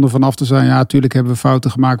journalistenplease om er vanaf te zijn. Ja, natuurlijk hebben we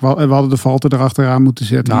fouten gemaakt. We hadden de Valter erachteraan moeten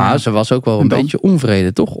zetten. Nou, ze was ook wel een beetje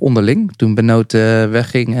onvrede, toch? Onderling. Toen Benoot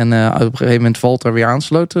wegging en op een gegeven moment Valter weer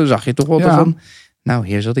aansloot. Zag je toch wel van... Nou,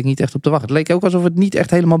 hier zat ik niet echt op te wachten. Het leek ook alsof het niet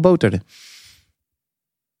echt helemaal boterde.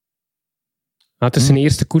 Het is zijn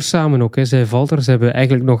eerste koers samen ook, hè, zei Valter. Ze hebben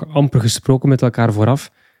eigenlijk nog amper gesproken met elkaar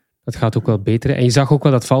vooraf. Dat gaat ook wel beter. En je zag ook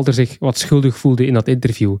wel dat Valter zich wat schuldig voelde in dat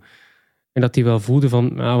interview. En dat hij wel voelde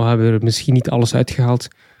van, we hebben er misschien niet alles uitgehaald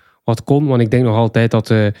wat kon. Want ik denk nog altijd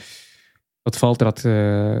dat Valter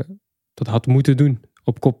dat had moeten doen.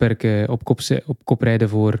 Op koprijden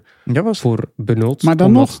voor Benoot. Maar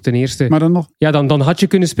dan nog. Ten eerste, maar dan nog. Ja, dan had je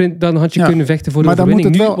kunnen sprinten, dan had je kunnen vechten voor de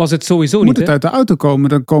overwinning. Nu was het sowieso niet. Moet het uit de auto komen,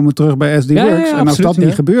 dan komen we terug bij SD Works. En als dat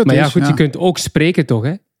niet gebeurt maar is... Maar je kunt ook spreken toch,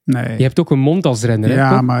 hè? Nee. Je hebt ook een mond als renner, hè?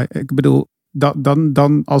 Ja, maar ik bedoel,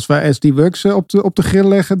 dan als wij SD Works op de grill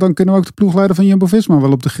leggen, dan kunnen we ook de ploegleider van Jumbo-Visma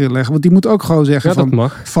wel op de grill leggen. Want die moet ook gewoon zeggen van,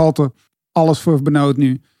 valt er alles voor Benoot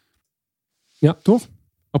nu. Ja. Toch?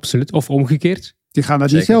 Absoluut. Of omgekeerd. Die gaan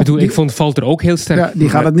dat niet zelf... Ik vond Valter ook heel sterk. Ja, die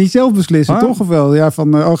gaan het niet zelf beslissen, toch? Of wel? Ja,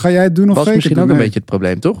 van, ga jij het doen of was misschien doen? ook een beetje het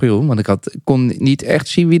probleem, toch, Jeroen? Want ik kon niet echt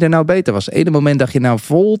zien wie er nou beter was. Ene moment dacht je nou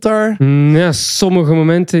Valter. Ja, sommige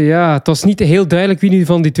momenten, ja. Het was niet heel duidelijk wie nu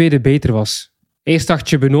van die tweede beter was. Eerst dacht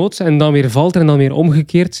je Benoot en dan weer Valter en dan weer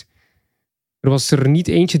omgekeerd. Er was er niet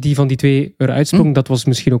eentje die van die twee eruit sprong. Dat was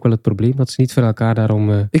misschien ook wel het probleem. Dat ze niet voor elkaar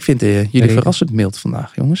daarom... Ik vind jullie verrassend mild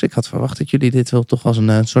vandaag, jongens. Ik had verwacht dat jullie dit wel toch als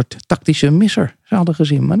een soort tactische misser hadden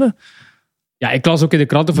gezien. Maar Ja, ik las ook in de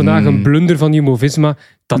kranten vandaag een blunder van Jumbo-Visma.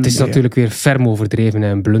 Dat is natuurlijk weer ferm overdreven,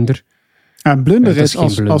 een blunder. Ja, een blunder is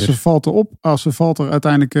als ze Valter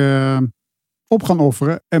uiteindelijk op gaan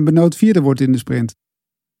offeren en Benoot vierde wordt in de sprint.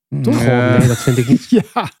 Toch? Nee, dat vind ik niet.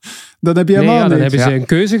 Ja, dan heb je helemaal dan niks. hebben ze een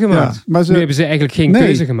keuze gemaakt. Ja, maar nu hebben ze eigenlijk geen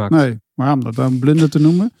keuze gemaakt. Nee, maar om dat dan blunder te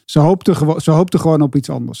noemen. Ze hoopten gewoon op iets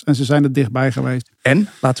anders. En ze zijn er dichtbij geweest. En,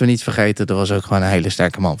 laten we niet vergeten, er was ook gewoon een hele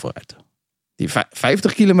sterke man vooruit. Die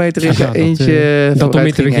 50 kilometer is er eentje dat om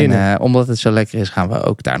mee te beginnen. En omdat het zo lekker is, gaan we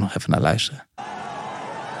ook daar nog even naar luisteren.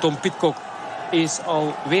 Tom Pidcock is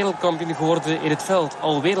al wereldkampioen geworden in het veld.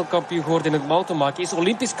 Al wereldkampioen geworden in het mountainbiken. Is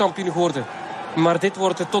olympisch kampioen geworden. Maar dit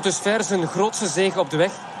wordt tot dusver zijn grootste zege op de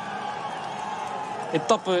weg.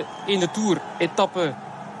 Etappe in de Tour. Etappe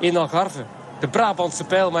in Algarve. De Brabantse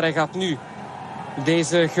pijl, maar hij gaat nu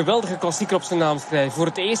deze geweldige klassieker op zijn naam schrijven. Voor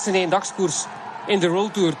het eerst in eendagskoers in de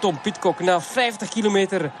World Tour. Tom Pidcock na 50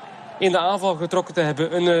 kilometer in de aanval getrokken te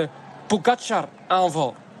hebben. Een Pogačar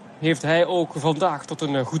aanval heeft hij ook vandaag tot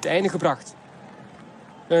een goed einde gebracht.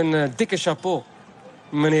 Een dikke chapeau,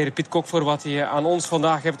 meneer Pidcock, voor wat hij aan ons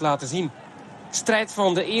vandaag heeft laten zien. Strijd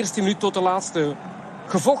van de eerste minuut tot de laatste.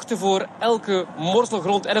 Gevochten voor elke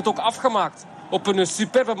morselgrond en het ook afgemaakt. Op een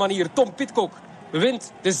superbe manier. Tom Pidcock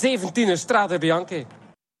wint de 17e Strade Bianche.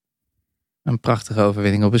 Een prachtige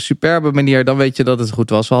overwinning op een superbe manier. Dan weet je dat het goed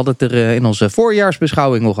was. We hadden het er in onze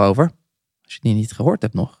voorjaarsbeschouwing nog over. Als je die niet gehoord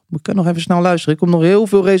hebt nog. We kunnen nog even snel luisteren. Er komt nog heel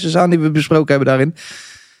veel races aan die we besproken hebben daarin.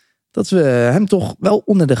 Dat we hem toch wel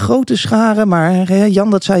onder de grote scharen. Maar Jan,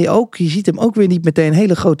 dat zei je ook. Je ziet hem ook weer niet meteen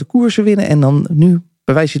hele grote koersen winnen. En dan nu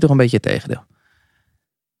bewijst hij toch een beetje het tegendeel.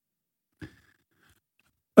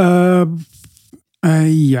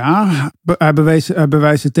 Ja, hij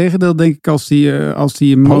bewijst het tegendeel, denk ik, als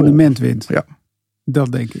hij een monument wint. Ja.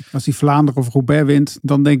 Dat denk ik. Als hij Vlaanderen of Roubaix wint,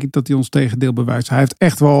 dan denk ik dat hij ons tegendeel bewijst. Hij heeft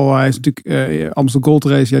echt wel, hij is natuurlijk Amstel Gold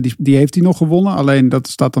Race, ja, die heeft hij nog gewonnen. Alleen dat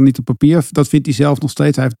staat dan niet op papier. Dat vindt hij zelf nog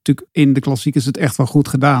steeds. Hij heeft natuurlijk in de klassiekers het echt wel goed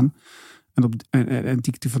gedaan. En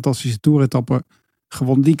die fantastische toeretappen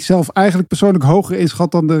gewonnen, die ik zelf eigenlijk persoonlijk hoger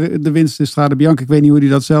inschat dan de winst in Strade Bianche. Ik weet niet hoe hij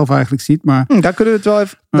dat zelf eigenlijk ziet, maar daar kunnen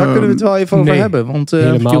we het wel even over hebben. Want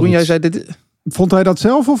Jeroen, jij zei dit. Vond hij dat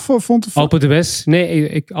zelf of vond Alpe d'Huez?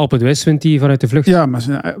 Nee, Alpe d'Huez wint hij vanuit de vlucht. Ja, maar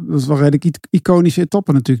dat is wel redelijk iconische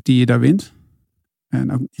etappe natuurlijk die je daar wint.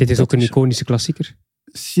 En ook, dit is ook een iconische klassieker.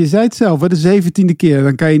 Je zei het zelf, de 17e keer.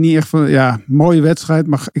 Dan kan je niet echt van, ja, mooie wedstrijd,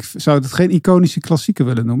 maar ik zou het geen iconische klassieker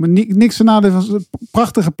willen noemen. Niks van nadeel van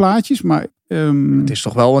prachtige plaatjes, maar het is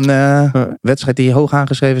toch wel een wedstrijd die hoog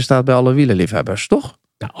aangeschreven staat bij alle wielerliefhebbers, toch?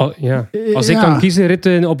 Ja. Als ik kan kiezen,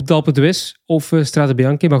 ritten op de Alpe d'Huez of Strade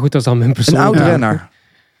Bianche, maar goed, dat is dan mijn persoon. Een oud-renner.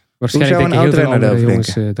 Waarschijnlijk denken heel veel andere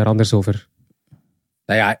jongens daar anders over.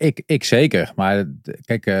 Nou ja, ik zeker. Maar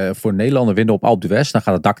kijk, voor Nederlander winnen op Alpe d'Huez, dan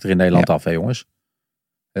gaat het dak er in Nederland af, hè jongens.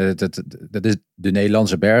 Dat is de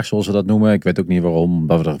Nederlandse berg, zoals ze dat noemen. Ik weet ook niet waarom,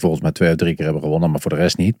 omdat we er volgens mij 2 of 3 keer hebben gewonnen, maar voor de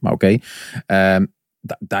rest niet. Maar oké.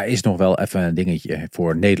 Daar is nog wel even een dingetje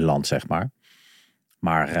voor Nederland, zeg maar.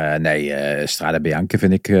 Maar Strade Bianche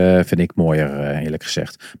vind ik mooier, eerlijk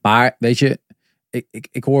gezegd. Maar weet je,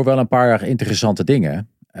 ik hoor wel een paar interessante dingen.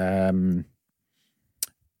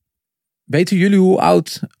 Weten jullie hoe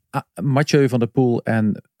oud Mathieu van der Poel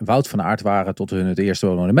en Wout van Aert waren tot hun het eerste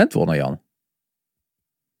monument wonnen, Jan?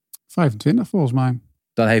 25 volgens mij.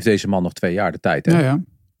 Dan heeft deze man nog 2 jaar de tijd. Hè? Ja.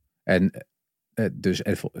 En dus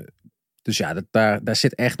ja, daar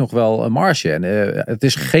zit echt nog wel een marge. En het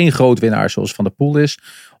is geen groot winnaar zoals Van der Poel is.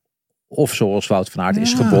 Of zoals Wout van Aert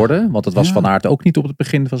is geworden. Want dat was Van Aert ook niet op het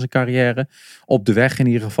begin van zijn carrière. Op de weg in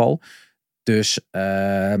ieder geval. Dus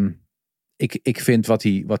ik vind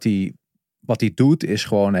wat hij doet is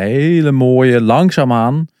gewoon een hele mooie,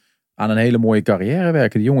 langzaamaan aan een hele mooie carrière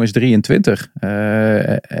werken. Die jongen is 23.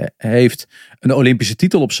 Heeft een Olympische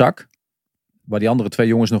titel op zak. Waar die andere 2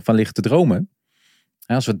 jongens nog van liggen te dromen.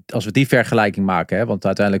 Als we die vergelijking maken, hè, want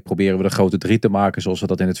uiteindelijk proberen we de grote 3 te maken zoals we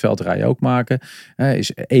dat in het veldrijden ook maken.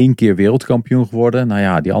 Is 1 keer wereldkampioen geworden. Nou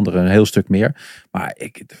ja, die andere een heel stuk meer. Maar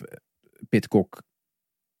Pidcock,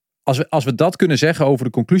 als we dat kunnen zeggen over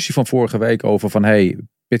de conclusie van vorige week over van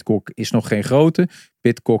Pidcock is nog geen grote.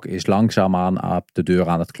 Pidcock is langzaamaan op de deur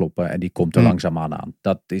aan het kloppen en die komt er langzaamaan aan.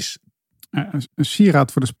 Dat is een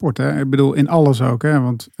sieraad voor de sport. Hè? Ik bedoel, in alles ook. Hè?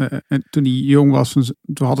 Want toen hij jong was,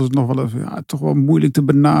 toen hadden ze het nog wel even, toch wel moeilijk te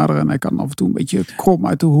benaderen. En hij kan af en toe een beetje krom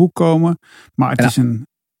uit de hoek komen. Maar het is een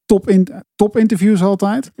top interviews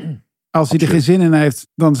altijd. Als hij er geen zin in heeft,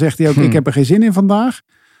 dan zegt hij ook, ik heb er geen zin in vandaag.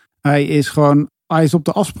 Hij is op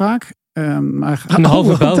de afspraak. Een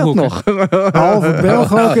halve Belg ook nog. Halve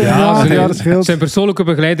Belg ook. Ja, dat scheelt. Zijn persoonlijke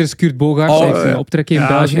begeleider is Kurt Bogaerts. Hij heeft een optrek in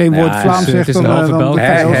België. Als je 1 woord Vlaams zegt, dan kan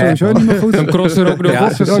je sowieso niet meer goed. Dan cross er ook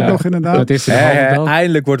nog. Inderdaad. Dat is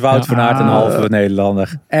eindelijk wordt Wout van Aert een halve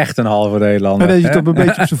Nederlander. Echt een halve Nederlander. En als je het op een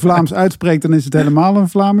beetje op zijn Vlaams uitspreekt, dan is het helemaal een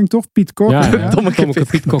Vlaming, toch? Piet Kok. Dommeke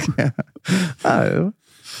Piet Kok.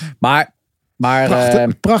 Maar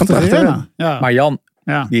prachtig. Maar Jan,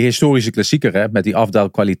 die historische klassieker, hè, met die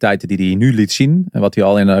afdaalkwaliteiten die hij nu liet zien. En wat hij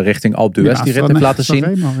al in richting Alpe d'Huez die rit heeft laten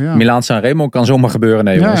zien. Milaan-San Remo kan zomaar gebeuren.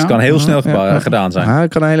 Nee, jongens. Het kan heel snel gedaan zijn.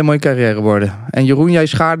 Het kan een hele mooie carrière worden. En Jeroen, jij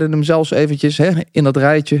schaarde hem zelfs eventjes in dat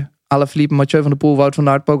rijtje. Alaphilippe, Mathieu van der Poel, Wout van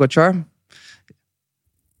Aert, Pogacar.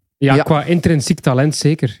 Ja, qua intrinsiek talent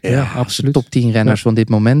zeker. Ja, absoluut. Top 10 renners van dit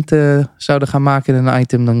moment zouden gaan maken in een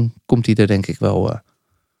item. Dan komt hij er denk ik wel...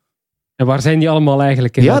 En waar zijn die allemaal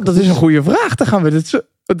eigenlijk in? Ja, dat is een goede vraag. Dan gaan we het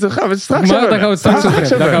straks over. Daar gaan we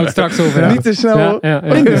het straks over hebben. Niet te snel.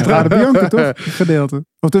 De Strade Bianche, toch? Gedeelte.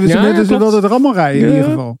 Of ze wilden er allemaal rijden in ieder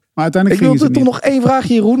geval. Maar uiteindelijk ik wilde toch nog 1 vraag,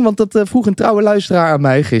 Jeroen. Want dat vroeg een trouwe luisteraar aan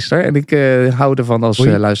mij gisteren. En ik hou ervan als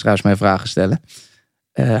luisteraars mij vragen stellen.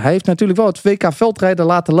 Hij heeft natuurlijk wel het WK veldrijden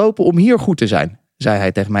laten lopen om hier goed te zijn. Zei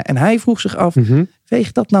hij tegen mij. En hij vroeg zich af,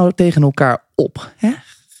 weegt dat nou tegen elkaar op? Hè?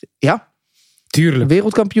 Ja. Tuurlijk.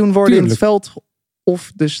 Wereldkampioen worden in het veld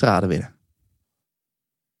of de strade winnen?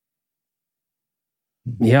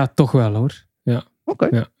 Ja, toch wel hoor. Ja.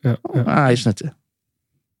 Oké. Ja. Hij is het.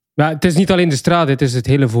 Maar het is niet alleen de strade, het is het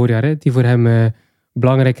hele voorjaar die voor hem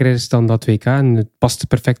belangrijker is dan dat WK. En het past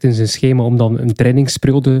perfect in zijn schema om dan een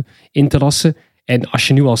trainingsperiode in te lassen. En als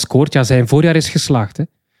je nu al scoort, zijn voorjaar is geslaagd. Hè?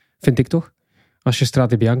 Vind ik toch? Als je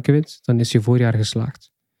Strade Bianche wint, dan is je voorjaar geslaagd.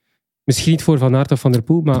 Misschien niet voor Van Aert of Van der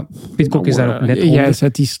Poel, maar Pidcock is daar ook net onder. Jij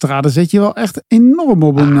zet die Strade zet je wel echt enorm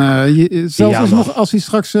op een... zelfs als hij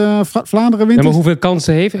straks Vlaanderen wint... Ja, maar hoeveel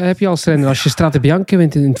kansen heb je als renner? Als je Strade Bianche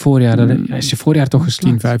wint in het voorjaar, dan is je voorjaar toch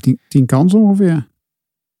geslaagd. 10 kansen ongeveer.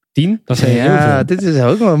 10? Dat is heel veel. Dit is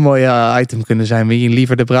ook wel een mooi item kunnen zijn. Wil je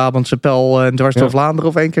liever de Brabantse Pel dwars door Vlaanderen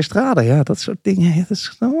of 1 keer Strade? Ja, dat soort dingen. Dat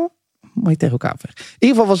is mooi tegen elkaar. In ieder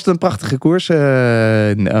geval was het een prachtige koers.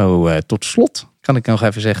 Tot slot kan ik nog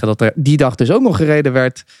even zeggen dat er die dag dus ook nog gereden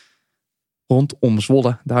werd rondom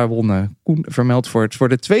Zwolle. Daar won Koen Vermeld voor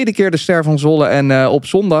de 2e keer de Ster van Zwolle. En op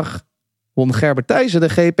zondag won Gerbert Thijssen de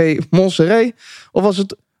GP Montserrat. Of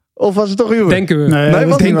was het toch Ruben? Denken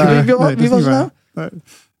we. Wie was het nou?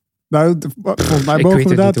 Nou, volgens mij mogen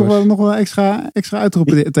we daar toch wel nog wel extra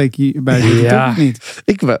uitroepteken bij zitten. Ja. Toch niet?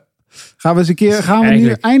 Gaan we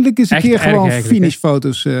nu eindelijk eens een keer gewoon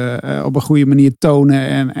finishfoto's op een goede manier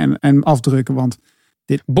tonen en afdrukken. Want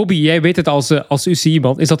Bobby, jij weet het als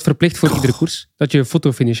UCI-man. Is dat verplicht voor iedere koers? Dat je een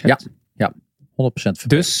fotofinish hebt? Ja, 100% verplicht.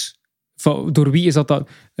 Dus, door wie is dat dan?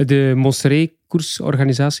 De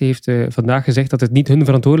Montserrat-koersorganisatie heeft vandaag gezegd dat het niet hun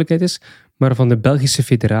verantwoordelijkheid is, maar van de Belgische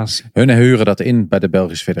federatie. Hun huren dat in bij de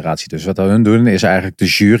Belgische federatie. Dus wat hun doen is eigenlijk de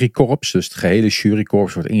jurykorps. Dus het gehele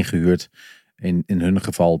jurykorps wordt ingehuurd in hun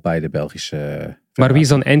geval bij de Belgische Maar wie is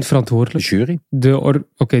dan eindverantwoordelijk? De jury.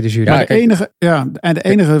 Oké, de jury. Maar de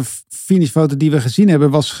enige finishfoto die we gezien hebben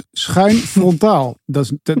was schuin frontaal.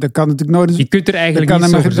 Dat kan natuurlijk nooit. Je kunt er eigenlijk niets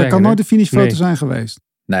over zeggen. Dat kan nooit een finishfoto zijn geweest.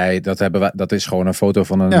 Nee, dat is gewoon een foto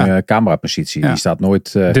van een camerapositie. Die staat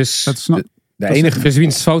nooit... dus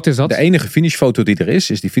wiens fout is dat? De enige finishfoto die er is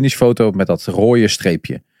die finishfoto met dat rode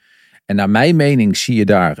streepje. En naar mijn mening zie je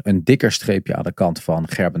daar een dikker streepje aan de kant van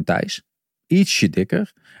Gerben Thijs. Ietsje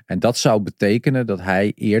dikker. En dat zou betekenen dat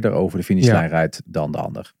hij eerder over de finishlijn rijdt dan de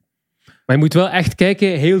ander. Maar je moet wel echt kijken,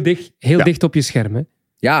 heel dicht op je scherm. Hè?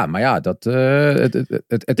 Ja, maar ja,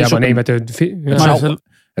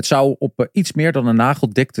 het zou op iets meer dan een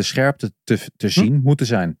nageldikte scherpte te zien moeten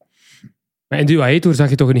zijn. Maar in de UAE-tour zag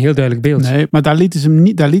je toch een heel duidelijk beeld. Nee, maar daar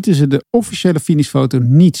lieten ze de officiële finishfoto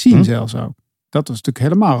niet zien zelfs ook. Dat was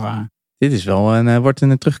natuurlijk helemaal raar. Dit is wel wordt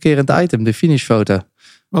een terugkerend item, de finishfoto.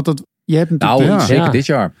 Je hebt natuurlijk zeker dit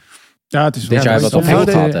jaar. Ja, het is dit jaar wat veel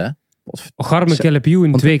gehad, hè? Garme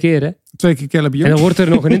Caleb-Ewan 2 keer, hè? 2 keer Caleb-Ewan. En dan wordt er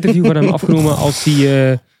nog een interview van hem afgenomen als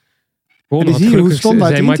hij gewoon had gelukkig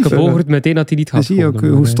zei Michael Bogert meteen dat hij niet had. Dan zie je ook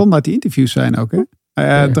hoe standaard die interviews zijn ook, hè?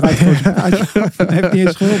 Draait gewoon zijn praatje af. Heeft niet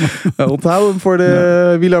eens geholpen. Onthoud hem voor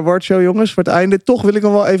de Wieler Award Show, jongens. Voor het einde. Toch wil ik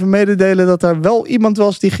nog wel even mededelen dat er wel iemand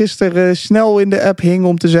was die gisteren snel in de app hing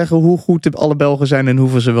om te zeggen hoe goed alle Belgen zijn en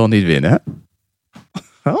hoeveel ze wel niet winnen.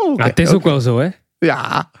 Het is ook wel zo, hè?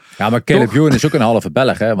 Ja. Ja, maar Caleb-Ewan is ook een halve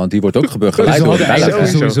Belg, hè? Want die wordt ook begeleid door Belgen.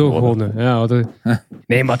 Sowieso gewonnen. Ja,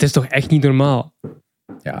 nee, maar het is toch echt niet normaal.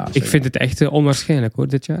 Ja, ik vind het echt onwaarschijnlijk, hoor,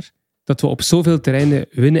 dit jaar. Dat we op zoveel terreinen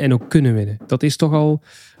winnen en ook kunnen winnen. Dat is toch al...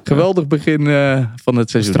 Geweldig begin van het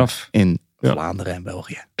seizoen. Straf. In Vlaanderen en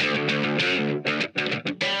België.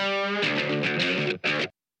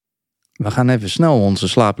 We gaan even snel onze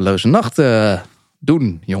slapeloze nacht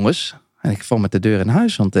doen, jongens. En ik val met de deur in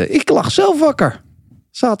huis, want ik lag zelf wakker.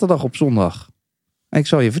 Zaterdag op zondag. En ik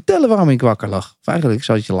zal je vertellen waarom ik wakker lag. Of eigenlijk, ik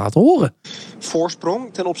zal het je laten horen.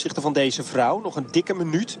 Voorsprong ten opzichte van deze vrouw. Nog een dikke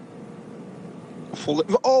minuut.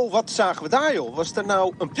 Oh, wat zagen we daar, joh? Was er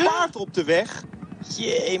nou een paard op de weg?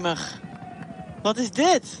 Jemig. Wat is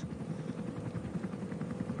dit?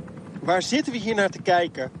 Waar zitten we hier naar te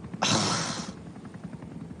kijken?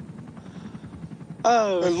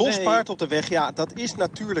 Een los paard op de weg, ja, dat is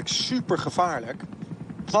natuurlijk super gevaarlijk.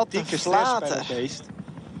 Wat dikke stress bij het beest.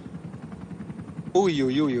 Oei,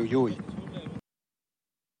 oei, oei, oei.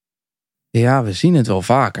 Ja, we zien het wel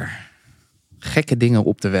vaker. Gekke dingen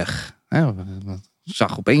op de weg.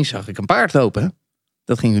 Opeens zag ik een paard lopen.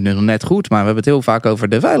 Dat ging nu nog net goed, maar we hebben het heel vaak over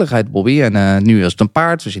de veiligheid, Bobby. En nu is het een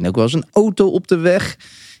paard. We zien ook wel eens een auto op de weg.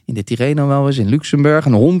 In de Tirreno wel eens, in Luxemburg.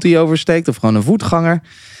 Een hond die oversteekt of gewoon een voetganger.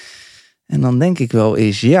 En dan denk ik wel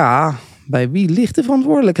eens, ja, bij wie ligt de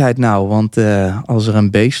verantwoordelijkheid nou? Want als er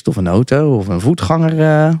een beest of een auto of een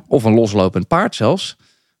voetganger of een loslopend paard zelfs.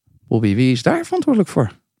 Bobby, wie is daar verantwoordelijk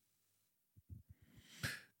voor?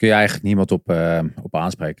 Kun je eigenlijk niemand op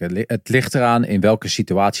aanspreken. Het ligt eraan in welke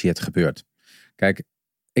situatie het gebeurt. Kijk,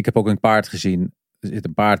 ik heb ook een paard gezien. Er zit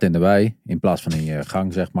een paard in de wei in plaats van in je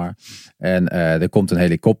gang, zeg maar. En er komt een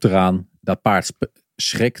helikopter aan. Dat paard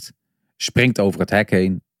schrikt, springt over het hek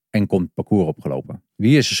heen en komt het parcours opgelopen.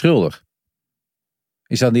 Wie is er schuldig?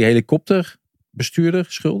 Is dan die helikopterbestuurder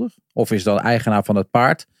schuldig? Of is dan de eigenaar van het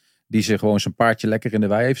paard die zich gewoon zijn paardje lekker in de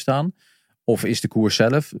wei heeft staan? Of is de koers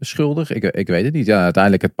zelf schuldig? Ik weet het niet. Ja,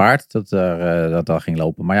 uiteindelijk het paard dat ging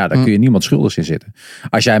lopen. Maar ja, daar kun je niemand schuldig in zitten.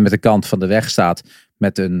 Als jij met de kant van de weg staat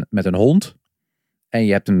met een hond en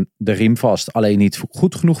je hebt de riem vast, alleen niet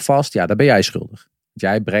goed genoeg vast, ja, dan ben jij schuldig.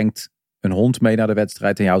 Want jij brengt een hond mee naar de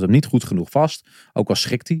wedstrijd en je houdt hem niet goed genoeg vast. Ook al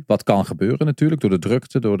schrikt hij. Wat kan gebeuren natuurlijk. Door de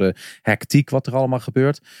drukte, door de hectiek wat er allemaal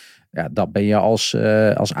gebeurt. Ja, dat ben je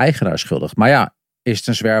als eigenaar schuldig. Maar ja, is het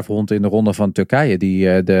een zwerfhond in de ronde van Turkije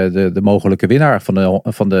die de mogelijke winnaar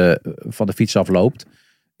van de fiets afloopt?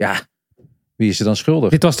 Ja, wie is er dan schuldig?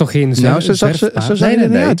 Dit was toch geen zwerfpaard? Zo zijn het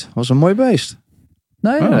niet uit. Het was een mooi beest.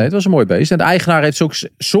 Nee, het was een mooi beest. En de eigenaar heeft ook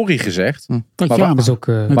sorry gezegd. Dat is ook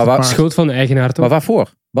schuld van de eigenaar, toch? Maar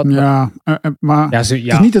waarvoor? Maar het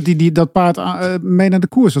is niet dat hij dat paard mee naar de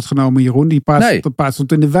koers had genomen, Jeroen. Dat paard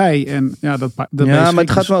stond in de wei. En maar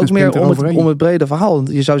het gaat me ook meer om het brede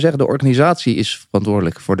verhaal. Je zou zeggen, de organisatie is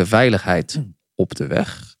verantwoordelijk voor de veiligheid op de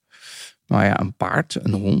weg. Maar ja, een paard,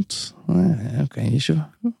 een hond.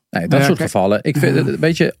 Nee, dat soort gevallen. Ik vind,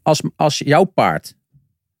 weet je, als jouw paard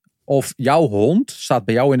of jouw hond staat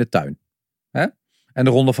bij jou in de tuin. Hè? En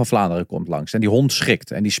de Ronde van Vlaanderen komt langs. En die hond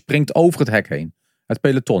schrikt. En die springt over het hek heen. Het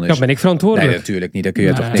peloton is... Ja, ben ik verantwoordelijk? Nee, natuurlijk niet. Dan kun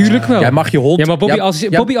je toch niks. Tuurlijk wel. Jij mag je hond... Ja, maar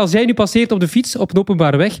Bobby, als jij nu passeert op de fiets op een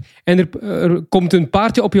openbare weg en er komt een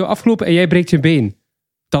paardje op jou afgelopen en jij breekt je been.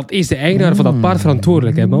 dat is de eigenaar van dat paard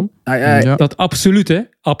verantwoordelijk, hè man? Dat absoluut, hè?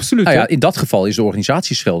 Absoluut. Nou ja, in dat geval is de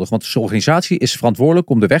organisatie schuldig. Want de organisatie is verantwoordelijk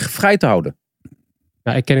om de weg vrij te houden.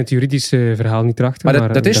 Ja, ik ken het juridische verhaal niet erachter.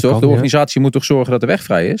 Maar dat is toch? De organisatie moet toch zorgen dat de weg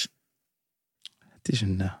vrij is? Het is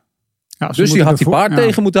een... Dus die had die paard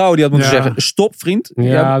tegen moeten houden. Die had moeten zeggen, stop vriend.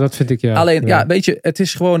 Ja, dat vind ik Alleen, weet je, het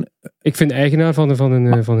is gewoon... Ik vind de eigenaar van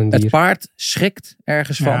een dier. Het paard schrikt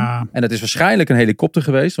ergens van. Ja. En het is waarschijnlijk een helikopter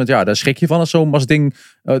geweest. Want daar schrik je van als zo'n ding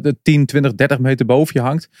 10, 20, 30 meter boven je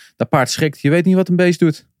hangt. Dat paard schrikt. Je weet niet wat een beest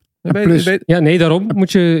doet. Daarom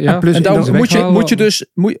moet je... Ja, en dan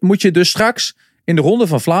moet je dus straks in de Ronde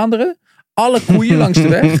van Vlaanderen alle koeien langs de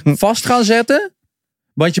weg vast gaan zetten...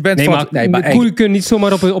 Want je bent de koeien kunnen niet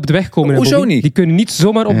zomaar op de weg komen. Hoezo niet? Die kunnen niet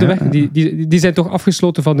zomaar op de weg. Die zijn toch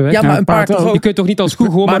afgesloten van de weg? Ja, maar een paard toch ook? Die kun je toch niet als koe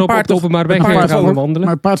gewoon maar op de openbaar weg gaan wandelen?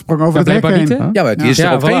 Maar een paard sprong over het hek heen. Ja, maar die is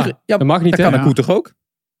erop tegen. Ja, dat mag niet. Dat kan een koe toch ook?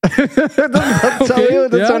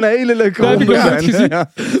 dat zou een hele leuke ronde zijn.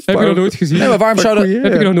 Heb je nog nooit gezien? Nee, maar waarom zou dat...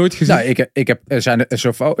 Heb ik nog nooit gezien? Nou, er zijn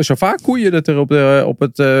zo vaak koeien dat er op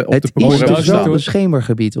het parcours hebben gestaan. Het is wel een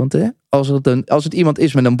schemergebied. Want als het iemand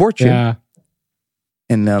is met een bordje... Ja.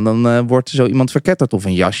 En dan wordt zo iemand verketterd of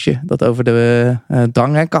een jasje dat over de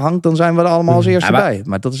dranghekken hangt. Dan zijn we er allemaal als eerste bij.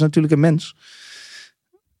 Maar dat is natuurlijk een mens.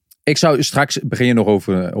 Ik zou straks begin je nog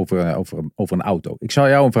over een auto. Ik zou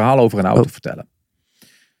jou een verhaal over een auto vertellen.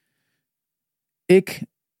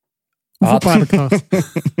 Hoeveel paardenkracht?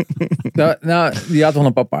 Die had wel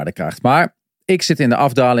een paar paardenkracht. Maar ik zit in de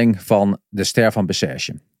afdaling van de Ster van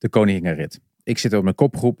Bessèges. De Koninginrit. Ik zit op een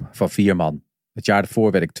kopgroep van 4 man. Het jaar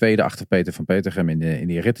ervoor werd ik tweede achter Peter van Petergem in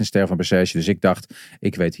die rit in Ster van Bessèges. Dus ik dacht,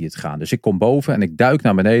 ik weet hier het gaan. Dus ik kom boven en ik duik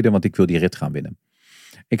naar beneden, want ik wil die rit gaan winnen.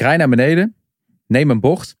 Ik rijd naar beneden, neem een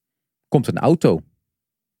bocht, komt een auto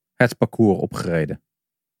het parcours opgereden.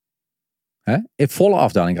 In volle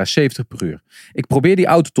afdaling, rijd 70 per uur. Ik probeer die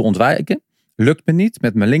auto te ontwijken, lukt me niet.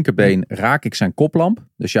 Met mijn linkerbeen raak ik zijn koplamp.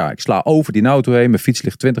 Dus ik sla over die auto heen. Mijn fiets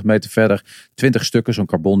ligt 20 meter verder, 20 stukken, zo'n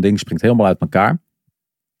carbon ding springt helemaal uit elkaar.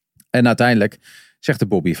 En uiteindelijk zegt de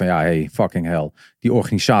Bobby van hey, fucking hell. Die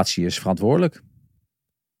organisatie is verantwoordelijk.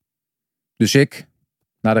 Dus ik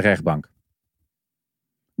naar de rechtbank.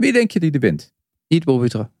 Wie denk je die er wint? Niet Bobby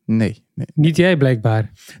Tra. Nee. Niet jij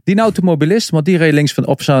blijkbaar. Die automobilist, want die reed links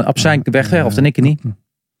op zijn weg of dan ik niet.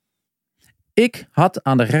 Ik had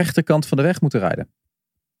aan de rechterkant van de weg moeten rijden.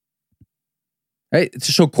 Het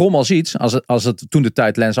is zo krom als iets. Als het toen de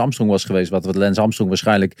tijd Lance Armstrong was geweest. Wat Lance Armstrong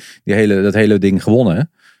waarschijnlijk dat hele ding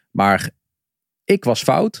gewonnen. Maar ik was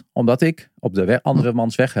fout. Omdat ik op de andere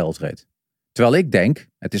mans weghelft reed. Terwijl ik denk.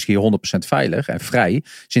 Het is hier 100% veilig en vrij.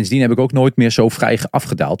 Sindsdien heb ik ook nooit meer zo vrij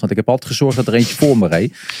afgedaald. Want ik heb altijd gezorgd dat er eentje voor me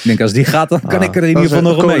reed. Ik denk als die gaat dan kan ik er in ieder geval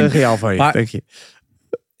nog omheen. Van je, denk je.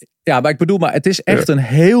 Ja, maar ik bedoel, het is echt een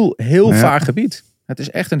heel vaag gebied. Het is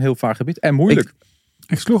echt een heel vaag gebied. En moeilijk.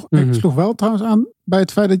 Ik sloeg wel trouwens aan bij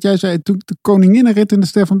het feit dat jij zei toen de koninginnenrit in de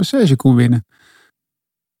Ster van Bessèges kon winnen.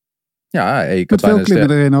 Ja, ik had veel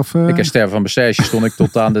klimmen erin. Ik heb Ster van Bessèges stond ik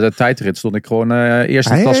tot aan de tijdrit stond ik gewoon eerst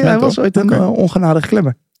in het klassement. Hij was ooit een ongenadige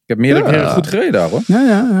klimmer. Ik heb meerdere keren goed gereden daar hoor.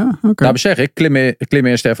 Ja. Okay. Nou, zeg ik,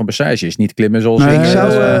 klimmen in Ster van Bessèges is niet klimmen zoals... Ik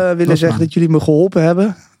zou willen zeggen dat jullie me geholpen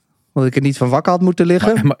hebben. Want ik er niet van wakker had moeten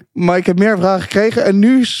liggen. Maar ik heb meer vragen gekregen. En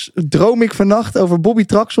nu droom ik vannacht over Bobby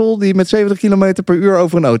Traxel die met 70 km per uur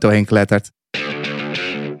over een auto heen klettert.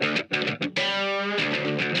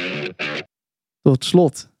 Tot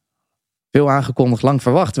slot. Veel aangekondigd, lang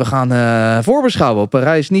verwacht. We gaan voorbeschouwen op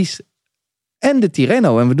Parijs-Nice en de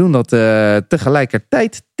Tirreno. En we doen dat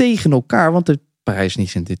tegelijkertijd tegen elkaar. Want de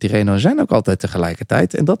Parijs-Nice en de Tirreno zijn ook altijd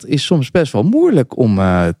tegelijkertijd. En dat is soms best wel moeilijk om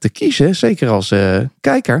te kiezen. Zeker als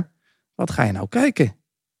kijker. Wat ga je nou kijken?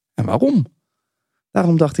 En waarom?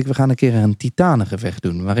 Daarom dacht ik, we gaan een keer een titanengevecht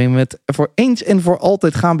doen. Waarin we het voor eens en voor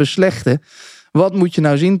altijd gaan beslechten. Wat moet je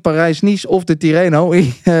nou zien? Parijs-Nice of de Tirreno?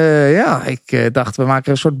 Ik dacht, we maken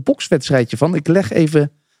er een soort bokswedstrijdje van. Ik leg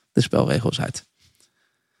even de spelregels uit.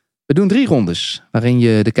 We doen 3 rondes. Waarin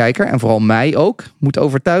je de kijker, en vooral mij ook, moet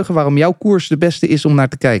overtuigen waarom jouw koers de beste is om naar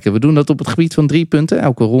te kijken. We doen dat op het gebied van 3 punten.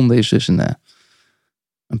 Elke ronde is dus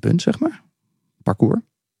een punt, zeg maar. Parcours.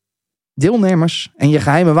 Deelnemers en je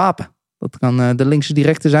geheime wapen. Dat kan de linkse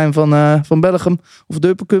directe zijn van Bellegem of de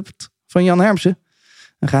uppercut van Jan Hermsen.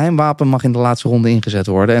 Een geheim wapen mag in de laatste ronde ingezet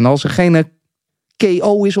worden. En als er geen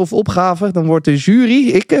KO is of opgave, dan wordt de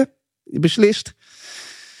jury, beslist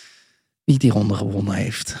wie die ronde gewonnen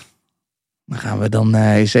heeft. Dan gaan we dan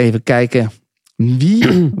eens even kijken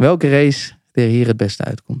welke race er hier het beste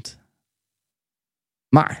uitkomt.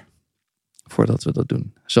 Maar voordat we dat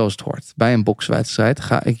doen, zoals het hoort, bij een bokswedstrijd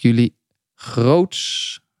ga ik jullie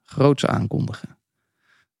groots aankondigen.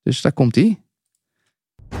 Dus daar komt ie.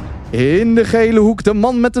 In de gele hoek de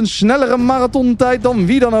man met een snellere marathontijd dan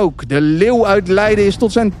wie dan ook. De leeuw uit Leiden is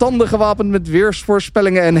tot zijn tanden gewapend met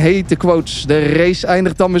weersvoorspellingen en hete quotes. De race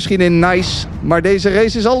eindigt dan misschien in nice. Maar deze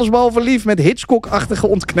race is allesbehalve lief met Hitchcock-achtige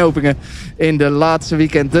ontknopingen. In de laatste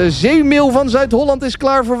weekend. De zeemeeuw van Zuid-Holland is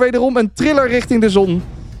klaar voor wederom een thriller richting de zon.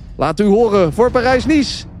 Laat u horen voor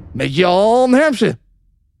Parijs-Nice met Jan Hermsen.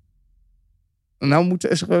 Nou moet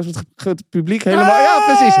het grote publiek helemaal... Ja,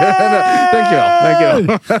 precies.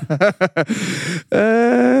 Dankjewel.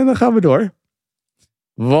 Dan gaan we door.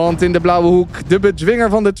 Want in de blauwe hoek, de bedwinger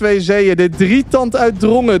van de twee zeeën, de drietand uit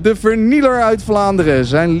Drongen, de vernieler uit Vlaanderen.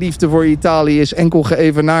 Zijn liefde voor Italië is enkel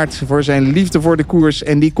geëvenaard voor zijn liefde voor de koers.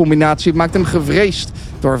 En die combinatie maakt hem gevreesd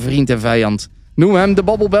door vriend en vijand. Noem hem de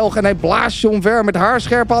babbelbelg en hij blaast je omver met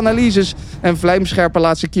haarscherpe analyses en vlijmscherpe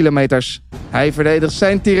laatste kilometers. Hij verdedigt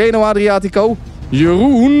zijn Tirreno Adriatico,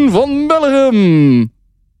 Jeroen van Bellegem.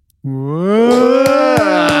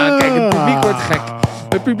 Kijk,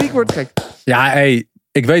 het publiek wordt gek. Ja, hey,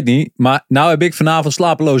 ik weet niet, maar nou heb ik vanavond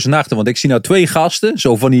slapeloze nachten, want ik zie nou 2 gasten,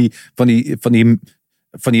 zo van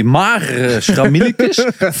die magere schramieltjes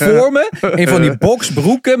voor me. En van die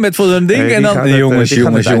boksbroeken met zo'n ding. En dan jongens.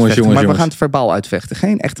 Maar we gaan het verbaal uitvechten.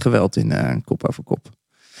 Geen echt geweld in kop over kop.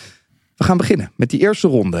 We gaan beginnen met die eerste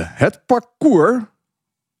ronde. Het parcours.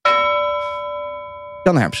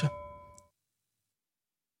 Jan Hermsen.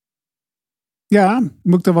 Ja,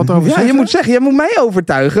 moet ik er wat over zeggen? Ja, je moet zeggen, je moet mij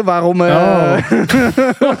overtuigen waarom... Zo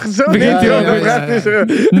begint hij over.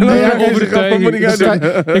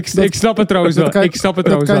 Ik snap het trouwens wel. Dat kan je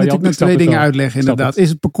natuurlijk met 2 dingen uitleggen, inderdaad. Is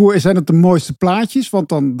het parcours, zijn het de mooiste plaatjes? Want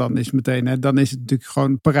dan is het meteen, dan is het natuurlijk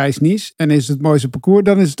gewoon Parijs-Nice. En is het het mooiste parcours,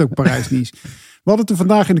 dan is het ook Parijs-Nice. We hadden het er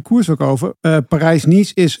vandaag in de koers ook over.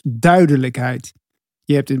 Parijs-Nice is duidelijkheid.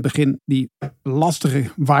 Je hebt in het begin die lastige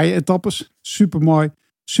waaien-etappes. Supermooi.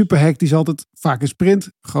 Super hectisch altijd. Vaak een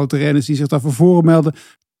sprint. Grote renners die zich daar van voren melden.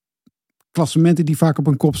 Klassementen die vaak op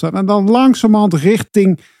een kop staan. En dan langzamerhand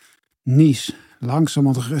richting Nice.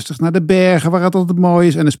 Langzamerhand rustig naar de bergen waar het altijd mooi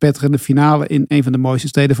is. En een spetterende finale in een van de mooiste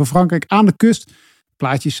steden van Frankrijk. Aan de kust.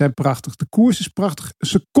 Plaatjes zijn prachtig. De koers is prachtig. Een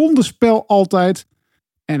secondenspel altijd.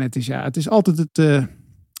 En het is altijd het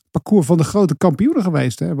parcours van de grote kampioenen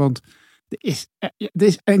geweest. Hè? Want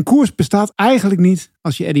een koers bestaat eigenlijk niet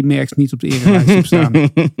als je Eddy Merckx niet op de erelijst hebt staan.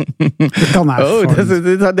 Dat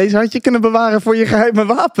kan deze had je kunnen bewaren voor je geheime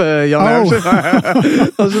wapen, Jan Hermsen.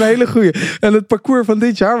 Dat is een hele goeie. En het parcours van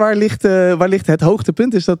dit jaar, waar ligt het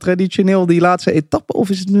hoogtepunt? Is dat traditioneel die laatste etappe of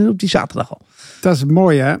is het nu op die zaterdag al? Dat is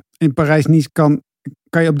mooi, hè? In Parijs-Nice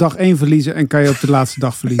kan je op dag 1 verliezen en kan je op de laatste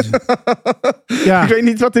dag verliezen. Ja. Ik weet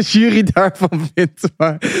niet wat de jury daarvan vindt,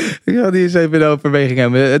 maar ik ga die eens even in de overweging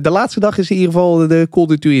hebben. De laatste dag is in ieder geval de Col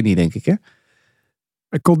du Turini, denk ik, hè?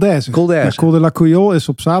 Col d'Aise. Ja, Col de la Couillole is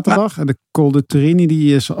op zaterdag. En de Col de Turini,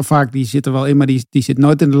 die zit er wel in, maar die zit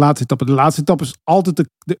nooit in de laatste etappe. De laatste etappe is altijd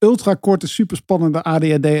de ultrakorte, superspannende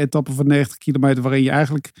ADAC-etappe van 90 kilometer, waarin je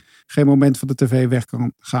eigenlijk geen moment van de tv weg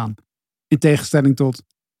kan gaan. In tegenstelling tot...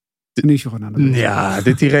 Nu is je gewoon aan de beurt. Ja,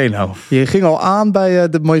 de Tirreno. Je ging al aan bij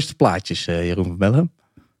de mooiste plaatjes, Jeroen van Bellegem.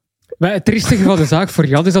 Maar het triestige van de zaak voor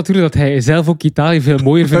Jan is natuurlijk dat hij zelf ook Italië veel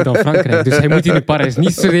mooier vindt dan Frankrijk. Dus hij moet hier in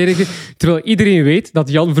Parijs-Nice verdedigen. Terwijl iedereen weet dat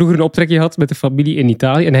Jan vroeger een optrekje had met de familie in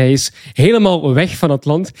Italië. En hij is helemaal weg van het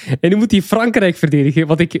land. En nu moet hij Frankrijk verdedigen.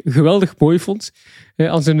 Wat ik geweldig mooi vond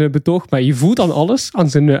aan zijn betoog. Maar je voelt aan alles. Aan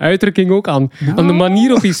zijn uitdrukking ook. Aan de manier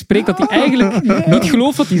waarop hij spreekt. Dat hij eigenlijk niet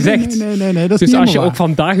gelooft wat hij zegt. Nee, dat is dus als je waar. ook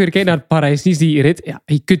vandaag weer kijkt naar Parijs-Nice, die rit. Ja,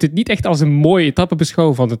 je kunt het niet echt als een mooie etappe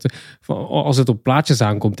beschouwen. Als het op plaatjes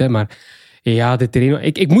aankomt. Hè. Maar ja, de Tirreno.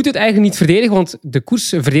 Ik moet het eigenlijk niet verdedigen, want de koers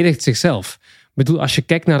verdedigt zichzelf. Ik bedoel, als je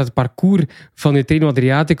kijkt naar het parcours van de Tirreno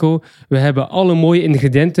Adriatico, we hebben alle mooie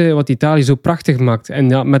ingrediënten wat Italië zo prachtig maakt. En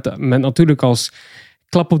ja, met natuurlijk als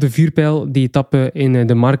klap op de vuurpijl die etappe in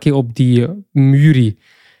de Marche op die Muri.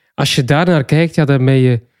 Als je daar naar kijkt, ja, dan ben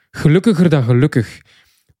je gelukkiger dan gelukkig.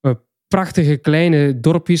 Prachtige kleine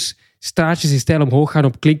dorpjes, straatjes die steil omhoog gaan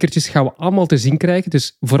op klinkertjes, gaan we allemaal te zien krijgen.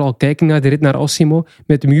 Dus vooral kijken naar de rit naar Ossimo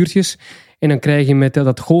met de muurtjes. En dan krijg je met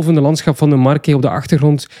dat golvende landschap van de Marche op de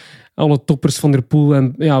achtergrond alle toppers van der Poel.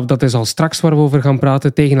 En ja, dat is al straks waar we over gaan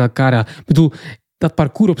praten tegen elkaar. Ja. Ik bedoel, dat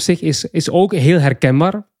parcours op zich is ook heel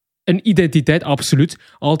herkenbaar. Een identiteit, absoluut.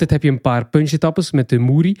 Altijd heb je een paar punch-etappes met de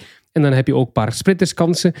Muri. En dan heb je ook een paar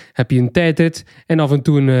sprinterskansen. Heb je een tijdrit. En af en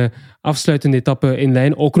toe een afsluitende etappe in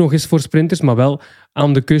lijn. Ook nog eens voor sprinters. Maar wel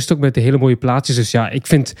aan de kust ook met de hele mooie plaatsjes. Dus ja, ik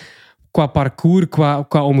vind qua parcours,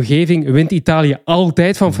 qua omgeving, wint Italië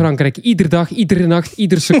altijd van Frankrijk. Iedere dag, iedere nacht,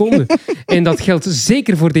 iedere seconde. En dat geldt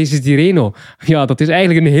zeker voor deze Tirreno. Ja, dat is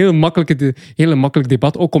eigenlijk een heel makkelijk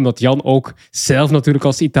debat. Ook omdat Jan ook zelf natuurlijk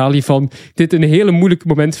als Italië-fan dit een hele moeilijk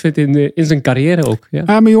moment vindt in zijn carrière ook. Ja.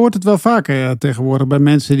 Maar je hoort het wel vaker tegenwoordig bij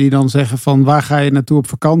mensen die dan zeggen van waar ga je naartoe op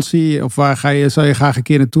vakantie? Of waar zou je graag een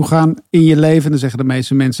keer naartoe gaan in je leven? En dan zeggen de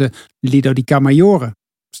meeste mensen Lido di Camaiore.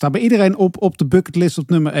 Staat bij iedereen op de bucketlist op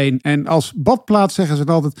nummer 1. En als badplaats zeggen ze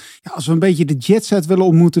dan altijd... Ja, als we een beetje de jetset willen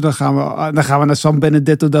ontmoeten... dan gaan we naar San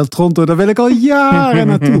Benedetto del Tronto. Daar wil ik al jaren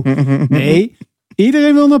naartoe. Nee,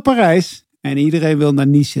 iedereen wil naar Parijs. En iedereen wil naar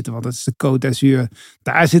Nice zitten. Want dat is de Côte d'Azur.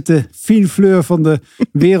 Daar zit de fine fleur van de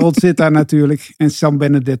wereld zit daar natuurlijk. En San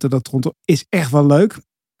Benedetto del Tronto is echt wel leuk.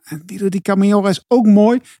 En Lido di Camaiore is ook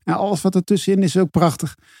mooi. En alles wat ertussenin is ook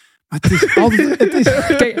prachtig. Maar het is altijd...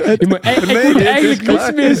 Kijk, je moet eigenlijk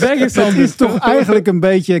niets meer zeggen, Sander. Het is toch eigenlijk een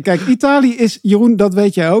beetje... Kijk, Italië is... Jeroen, dat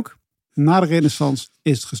weet jij ook. Na de renaissance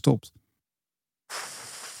is het gestopt.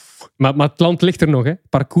 Maar het land ligt er nog, hè?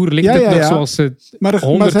 Parcours ligt er nog zoals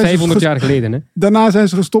 100, 500 jaar geleden. Hè? Daarna zijn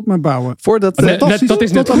ze gestopt met bouwen. Dat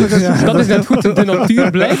is net goed. De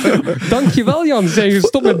natuur blijft. Dankjewel, Jan. Ze zijn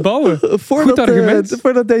gestopt met bouwen. Goed argument.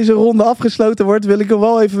 Voordat deze ronde afgesloten wordt, wil ik nog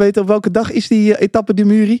wel even weten op welke dag is die etappe de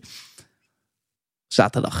Muri?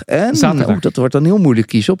 Zaterdag. Dat wordt dan heel moeilijk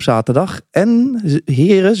kiezen op zaterdag. En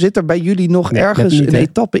heren, zit er bij jullie nog ergens een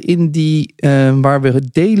etappe in die waar we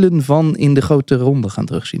delen van in de grote ronde gaan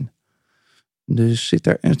terugzien? Dus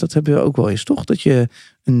dat hebben we ook wel eens, toch? Dat je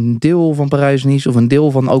een deel van Parijs-Nice of een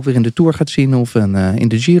deel van ook weer in de Tour gaat zien of in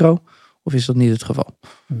de Giro. Of is dat niet het geval?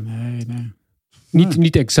 Nee.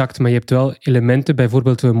 Niet exact, maar je hebt wel elementen.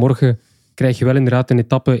 Bijvoorbeeld morgen krijg je wel inderdaad een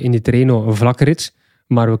etappe in de Tirreno, een vlakke rit.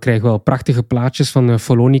 Maar we krijgen wel prachtige plaatjes van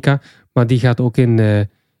Follonica. Maar die gaat ook in de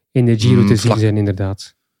Giro te zien zijn,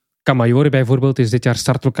 inderdaad. Camaiore bijvoorbeeld is dit jaar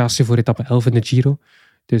startlocatie voor etappe 11 in de Giro.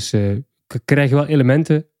 Dus we krijgen wel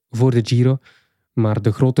elementen voor de Giro. Maar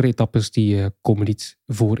de grotere etappes die komen niet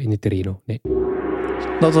voor in de Tirreno. Nee.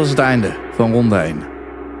 Dat was het einde van ronde 1.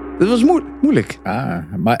 Het was moeilijk.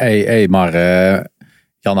 Maar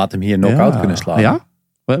Jan had hem hier knock-out kunnen slaan. Ja?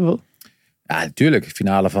 Wat? Ja, natuurlijk. De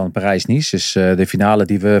finale van Parijs-Nice is de finale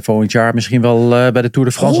die we volgend jaar misschien wel bij de Tour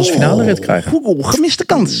de France als finale rit krijgen. Gemiste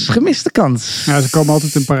kans. Ja, ze komen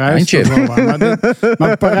altijd in Parijs.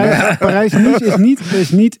 Maar Parijs-Nice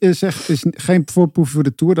is geen voorproef voor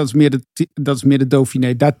de Tour. Dat is meer de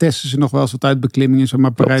Dauphiné. Daar testen ze nog wel eens wat uit beklimmingen. Zo.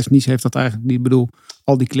 Maar Parijs-Nice heeft dat eigenlijk niet. Ik bedoel,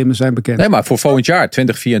 al die klimmen zijn bekend. Nee, maar voor volgend jaar,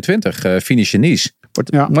 2024, finish in Nice.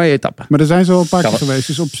 Wordt een mooie etappe. Maar er zijn zo een paar keer geweest.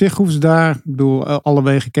 Dus op zich hoeven ze daar... Ik bedoel, alle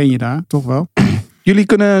wegen ken je daar, toch wel? Jullie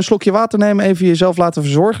kunnen een slokje water nemen. Even jezelf laten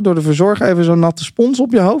verzorgen. Door de verzorger even zo'n natte spons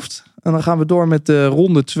op je hoofd. En dan gaan we door met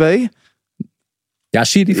ronde 2. Ja,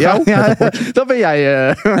 zie je die vrouw? Ja, dat ben jij.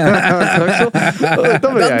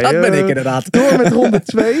 Dat ben ik inderdaad. Door met ronde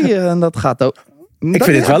 2. En dat gaat ook... Ik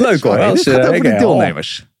vind het wel leuk hoor. Het gaat over de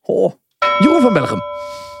deelnemers. Jeroen van Bellegem.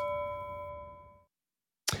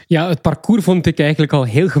 Ja, het parcours vond ik eigenlijk al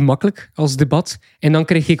heel gemakkelijk als debat. En dan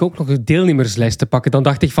kreeg ik ook nog een deelnemerslijst te pakken. Dan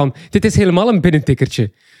dacht ik van, dit is helemaal een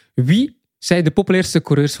binnentikkertje. Wie zijn de populairste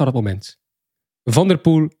coureurs van het moment? Van der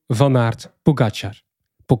Poel, Van Aert, Pogacar.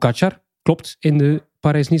 Pogacar klopt in de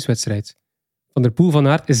Parijs-Nice-wedstrijd. Van der Poel, Van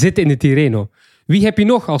Aert zit in de Tirreno. Wie heb je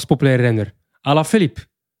nog als populair renner? Alaphilippe,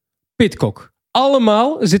 Pidcock.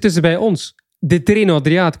 Allemaal zitten ze bij ons. De Tirreno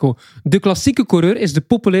Adriatico. De klassieke coureur is de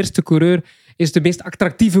populairste coureur, is de meest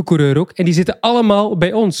attractieve coureur ook. En die zitten allemaal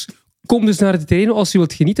bij ons. Kom dus naar de Tirreno als je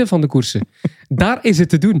wilt genieten van de koersen. Daar is het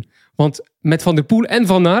te doen. Want met Van der Poel en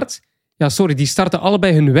Van Aert, die starten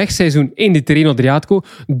allebei hun wegseizoen in de Tirreno Adriatico.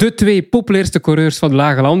 De 2 populairste coureurs van de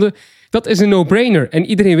lage landen. Dat is een no-brainer. En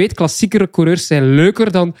iedereen weet, klassiekere coureurs zijn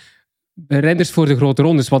leuker dan renners voor de grote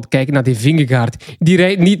rondes. Want kijk naar die Vingegaard. Die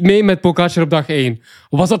rijdt niet mee met Pogacar op dag 1.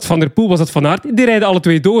 Was dat Van der Poel, was dat Van Aert? Die rijden alle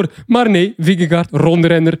 2 door. Maar nee, Vingegaard,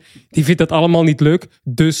 ronderenner, die vindt dat allemaal niet leuk.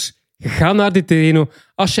 Dus ga naar de Tirreno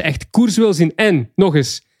als je echt koers wil zien. En, nog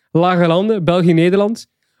eens, lage landen, België-Nederland.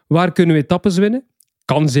 Waar kunnen we etappes winnen?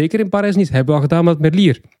 Kan zeker in Parijs-Nice. Hebben we al gedaan met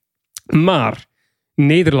Merlier. Maar,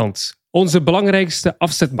 Nederland, onze belangrijkste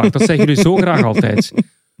afzetmarkt. Dat zeggen jullie zo graag altijd.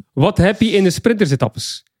 Wat heb je in de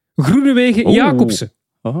sprintersetappes? Groenewegen, Jacobsen.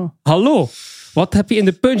 Hallo. Wat heb je in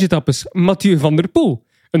de punch-etappes? Mathieu van der Poel.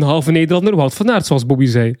 Een halve Nederlander, Wout van Aert, zoals Bobby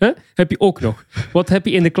zei. Heb je ook nog. Wat heb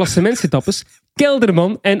je in de klassementsetappes?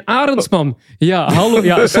 Kelderman en Arendsman. Ja, hallo.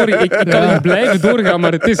 Ja, sorry, ik kan niet blijven doorgaan,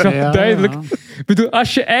 maar het is wel duidelijk. Ik bedoel,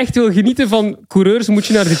 als je echt wil genieten van coureurs, moet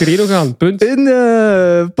je naar de Tirreno gaan. Punt.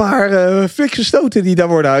 Een paar fikse stoten die daar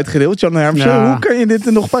worden uitgedeeld. Jan Hermsen, hoe kan je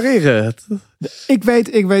dit nog pareren?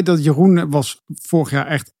 Ik weet dat Jeroen was vorig jaar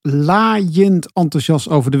echt laaiend enthousiast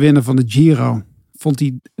over de winnaar van de Giro. Vond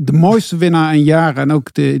hij de mooiste winnaar in jaren. En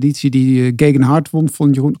ook de editie die Gegenhard won,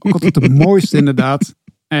 vond Jeroen ook altijd de mooiste inderdaad.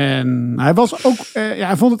 En hij was ook,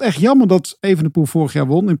 hij vond het echt jammer dat Evenepoel vorig jaar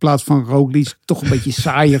won in plaats van Roglic. Toch een beetje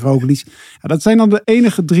saaie Roglic. Ja, dat zijn dan de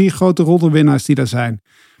enige 3 grote rondewinnaars die daar zijn.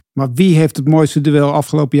 Maar wie heeft het mooiste duel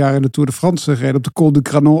afgelopen jaar in de Tour de France gereden op de Col du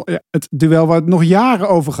Granon? Ja, het duel waar we het nog jaren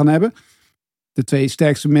over gaan hebben. De 2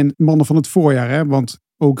 sterkste mannen van het voorjaar. Hè? Want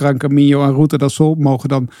ook Gran Camino en Ruta del Sol mogen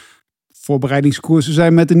dan voorbereidingskoersen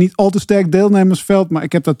zijn met een niet al te sterk deelnemersveld. Maar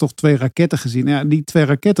ik heb daar toch 2 raketten gezien. Ja, die 2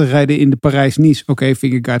 raketten rijden in de Parijs-Nice. Oké,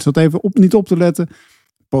 Vingegaard zat even niet op te letten.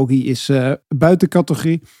 Poggi is buiten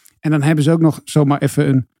categorie. En dan hebben ze ook nog zomaar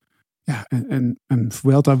even een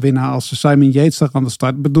Vuelta-winnaar als Simon Yates daar aan de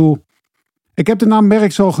start. Ik bedoel, ik heb de naam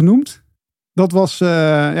Merckx al genoemd. Dat was,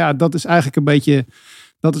 dat is eigenlijk een beetje,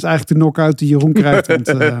 dat is eigenlijk de knock-out die Jeroen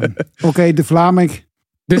krijgt. Oké, de Vlaming.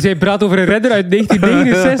 Dus jij praat over een redder uit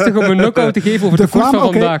 1969 om een knock-out te geven over de koers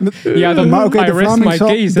van vandaag. Ja, dan maar I rest my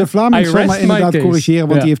case. De Vlaming zal maar inderdaad corrigeren,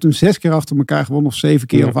 want die heeft hem 6 keer achter elkaar gewonnen, of 7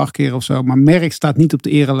 keer of 8 keer of zo. Maar Merckx staat niet op de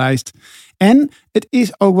erelijst. En het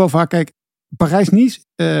is ook wel vaak, kijk, Parijs-Nice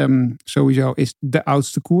sowieso is de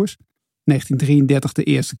oudste koers. 1933 de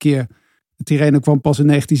eerste keer. De Tirreno kwam pas in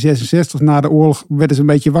 1966. Na de oorlog werden ze een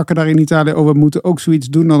beetje wakker daar in Italië. Oh, we moeten ook zoiets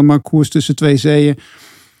doen. Dan maar een koers tussen 2 zeeën.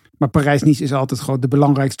 Maar Parijs-Nice is altijd gewoon de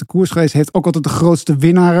belangrijkste koers geweest. Heeft ook altijd de grootste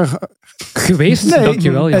winnaren geweest. Nee,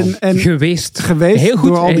 dankjewel Jan. Geweest. Heel goed.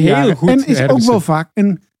 Door al die jaren. Goed, en is ook wel vaak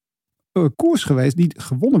een koers geweest die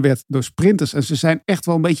gewonnen werd door sprinters. En ze zijn echt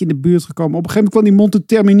wel een beetje in de buurt gekomen. Op een gegeven moment kwam die Monte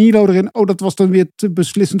Terminilo erin. Oh, dat was dan weer te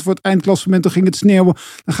beslissend voor het eindklassement. Dan ging het sneeuwen.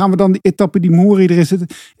 Dan gaan we dan die etappe die Mouri erin zitten.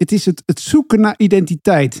 Het is het zoeken naar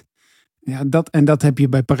identiteit. Ja, dat heb je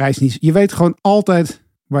bij Parijs-Nice. Je weet gewoon altijd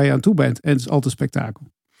waar je aan toe bent. En het is altijd spektakel.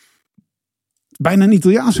 Bijna een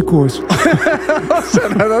Italiaanse koers.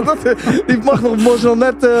 Die mag nog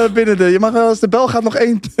net binnen je mag als de bel gaat nog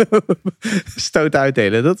 1 stoot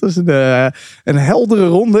uitdelen. Dat was een heldere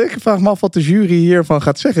ronde. Ik vraag me af wat de jury hiervan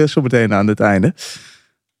gaat zeggen zo meteen aan het einde.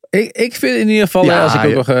 Ik vind in ieder geval,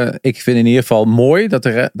 ik vind in ieder geval mooi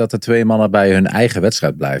dat de 2 mannen bij hun eigen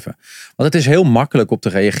wedstrijd blijven. Want het is heel makkelijk om te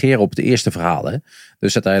reageren op het eerste verhaal. Hè?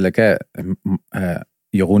 Dus uiteindelijk,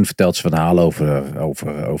 Jeroen vertelt zijn verhaal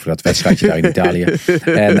over dat wedstrijdje daar in Italië.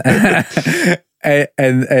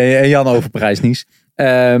 En Jan over Parijs-Nice.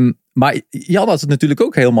 Maar Jan had het natuurlijk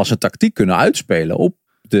ook helemaal zijn tactiek kunnen uitspelen op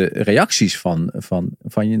de reacties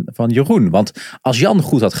van Jeroen. Want als Jan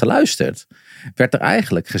goed had geluisterd, werd er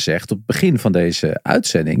eigenlijk gezegd op het begin van deze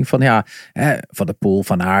uitzending van Van der Poel,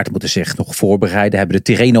 Van Aert moeten zich nog voorbereiden, hebben de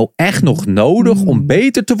Tirreno echt nog nodig om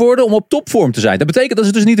beter te worden, om op topvorm te zijn. Dat betekent dat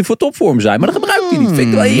ze dus niet voor topvorm zijn, maar dat gebruikt hij niet. Vind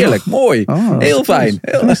ik wel heerlijk, mooi, heel fijn.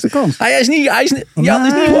 Jan is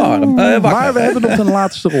niet warm. Maar we hebben nog een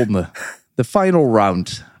laatste ronde. De final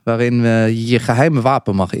round. Waarin je geheime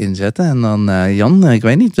wapen mag inzetten. En dan, Jan, ik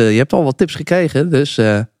weet niet. Je hebt al wat tips gekregen. Dus.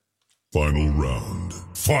 Final round.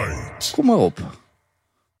 Fight. Kom maar op.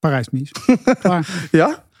 Parijs-Nice. Klaar.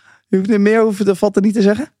 Ja? Je hoeft niet meer over. Valt er niet te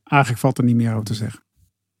zeggen? Eigenlijk valt er niet meer over te zeggen.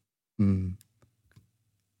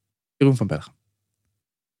 Jeroen van Bergen.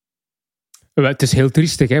 Het is heel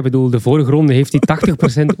triestig. Hè? Ik bedoel, de vorige ronde heeft hij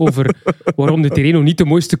 80% over waarom de Tirreno niet de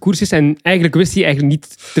mooiste koers is. En eigenlijk wist hij eigenlijk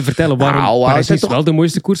niet te vertellen waarom Parijs-Nice wel de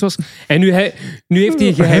mooiste koers was. En nu heeft hij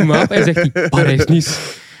een geheim wapen en zegt hij Parijs-Nice.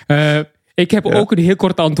 Ik heb ook een heel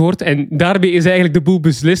kort antwoord. En daarbij is eigenlijk de boel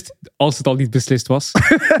beslist. Als het al niet beslist was.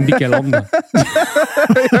 Mikel Landa.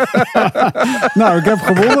 Nou, ik heb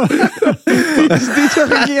gewonnen. Die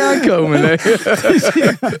zag ik niet aankomen. Nee.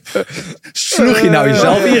 Sloeg je nou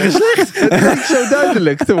jezelf in je geslacht? Het lijkt zo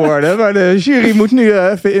duidelijk te worden. Maar de jury moet nu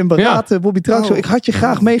even in beraad. Ja. Bobby Traxel, ik had je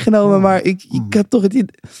graag meegenomen. Maar ik heb toch het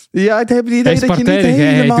idee... Ja, ik heb het idee dat je niet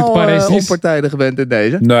helemaal onpartijdig bent in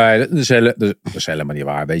deze. Nee, dat is helemaal niet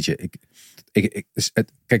waar. Weet je,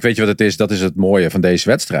 kijk, weet je wat het is? Dat is het mooie van deze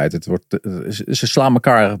wedstrijd. Ze slaan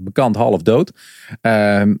elkaar bekend half dood.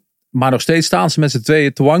 Maar nog steeds staan ze met z'n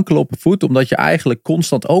tweeën te wankelen op een voet. Omdat je eigenlijk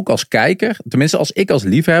constant ook als kijker, tenminste als ik als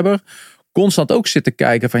liefhebber, constant ook zit te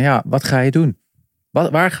kijken van wat ga je doen?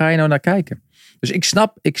 Waar ga je nou naar kijken? Dus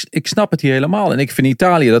ik snap het hier helemaal. En ik vind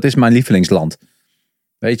Italië, dat is mijn lievelingsland.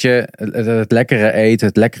 Weet je, het lekkere eten,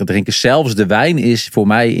 het lekkere drinken. Zelfs de wijn is voor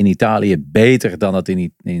mij in Italië beter dan het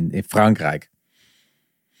in Frankrijk.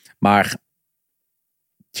 Maar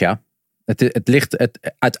Tja, het ligt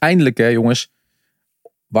uiteindelijk, hè, jongens,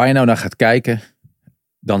 waar je nou naar gaat kijken,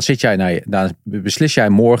 dan beslis jij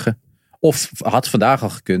morgen, of had vandaag al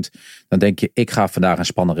gekund, dan denk je, ik ga vandaag een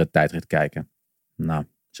spannendere tijdrit kijken. Nou,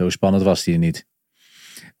 zo spannend was die niet.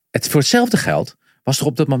 Voor hetzelfde geld was er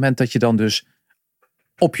op dat moment dat je dan dus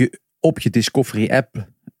op je Discovery app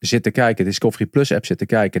zit te kijken, Discovery Plus app zit te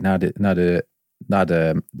kijken naar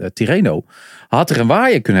de Tirreno, had er een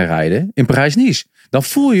waaier kunnen rijden in Parijs-Nice. Dan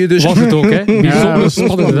voel je dus... Was het ook, hè? Bijzonder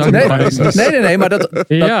spannende dag. Nee, maar dat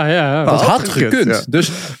had gekund. Ja.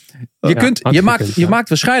 Dus je maakt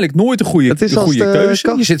waarschijnlijk nooit een goede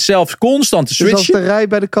keuze. Je zit zelf constant te switchen. Het is als de rij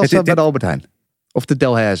bij de kassa bij de Albert Heijn. Of de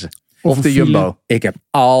Delhaize. Of de Jumbo.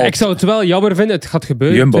 Ik zou het wel jammer vinden. Het gaat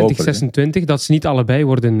gebeuren in 2026. Dat ze niet allebei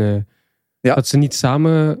worden... Dat ze niet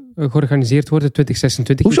samen georganiseerd worden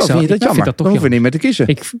 2026. Hoezo vind je dat jammer? Dat hoeven we niet meer te kiezen.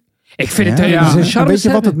 Ik vind het een charme. Weet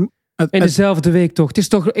je wat in dezelfde week toch? Het is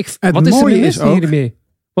toch... Wat is er mis hiermee?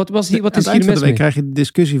 Wat is hier mis mee? Krijg je de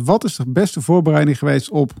discussie. Wat is de beste voorbereiding geweest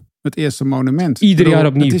op het eerste monument? Ieder jaar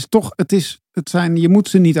opnieuw. Het is toch... je moet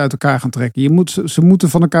ze niet uit elkaar gaan trekken. Ze moeten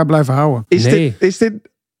van elkaar blijven houden. Is dit...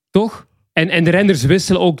 Toch? En de renners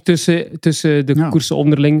wisselen ook tussen de koersen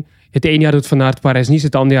onderling. Het ene jaar doet Van Aert Parijs-Nice,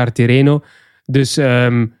 het andere jaar Tirreno. Dus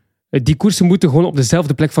die koersen moeten gewoon op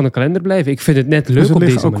dezelfde plek van de kalender blijven. Ik vind het net leuk op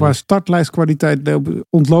deze manier. Ook qua startlijstkwaliteit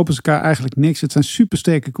ontlopen ze elkaar eigenlijk niks. Het zijn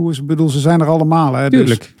supersterke koersen. Ik bedoel, ze zijn er allemaal. Hè,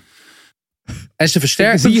 tuurlijk. Dus. En ze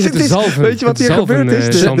versterken. Weet je wat hier gebeurd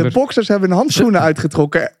is? De boxers hebben hun handschoenen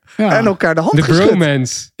uitgetrokken. En elkaar de hand geschud. De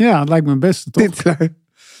bromance. Ja, het lijkt me het beste, toch?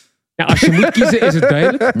 Ja, als je moet kiezen, is het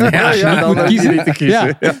duidelijk.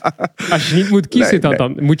 Als je niet moet kiezen,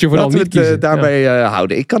 dan moet je vooral niet kiezen. Daarbij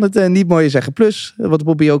houden. Ik kan het niet mooier zeggen. Plus, wat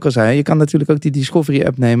Bobby ook al zei, je kan natuurlijk ook die Discovery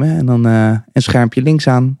app nemen en dan een schermpje links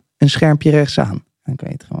aan, een schermpje rechts aan. Dan kan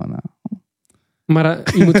je het gewoon... Maar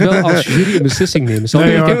je moet wel als jury een beslissing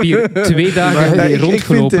nemen. Ik heb hier 2 dagen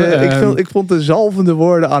rondgelopen. Ik vond de zalvende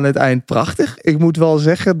woorden aan het eind prachtig. Ik moet wel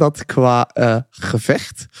zeggen dat qua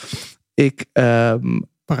gevecht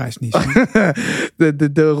Parijs-Nice.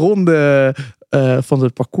 de ronde van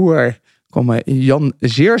het parcours kwam Jan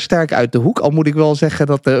zeer sterk uit de hoek. Al moet ik wel zeggen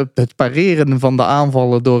dat het pareren van de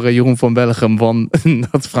aanvallen door Jeroen van Bellegem van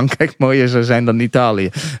dat Frankrijk mooier zou zijn dan Italië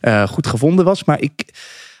goed gevonden was. Maar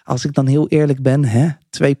als ik dan heel eerlijk ben,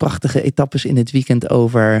 2 prachtige etappes in het weekend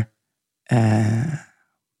over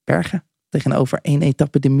Bergen. Tegenover 1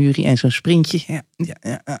 etappe de Muri en zo'n sprintje.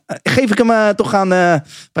 Geef ik hem toch aan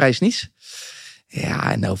Parijs-Nice.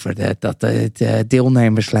 Ja, en over de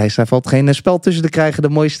deelnemerslijst. Daar valt geen spel tussen te krijgen. De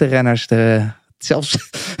mooiste renners.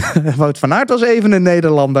 Zelfs Wout van Aert was even een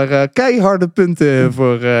Nederlander. Keiharde punten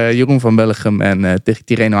voor Jeroen van Bellegem en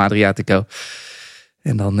Tirreno Adriatico.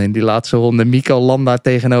 En dan in die laatste ronde Mikel Landa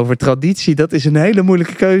tegenover Traditie. Dat is een hele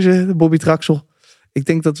moeilijke keuze, Bobby Traxel. Ik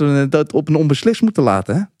denk dat we dat op een onbeslist moeten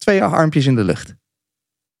laten. Hè? 2 armpjes in de lucht.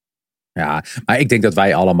 Ja, maar ik denk dat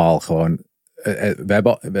wij allemaal gewoon...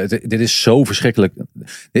 dit is zo verschrikkelijk.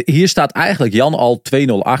 Hier staat eigenlijk Jan al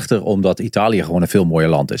 2-0 achter, omdat Italië gewoon een veel mooier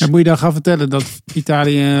land is. En moet je dan gaan vertellen dat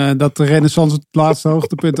Italië, dat de renaissance het laatste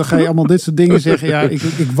hoogtepunt, dan ga je allemaal dit soort dingen zeggen. Ja,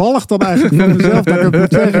 ik walg dan eigenlijk voor mezelf dat ik het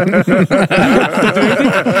moet zeggen.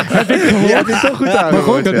 Heb ik gehoord. Ja, het is toch goed aan. Maar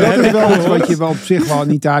goed, dat is wel iets wat je wel op zich wel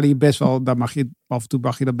in Italië best wel, daar mag je af en toe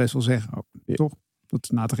dat best wel zeggen. Toch? Dat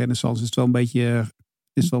na de renaissance is het wel een beetje...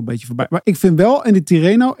 voorbij. Maar ik vind wel in de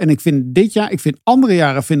Tirreno, en ik vind dit jaar, andere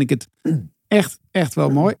jaren vind ik het echt wel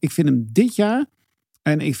mooi. Ik vind hem dit jaar,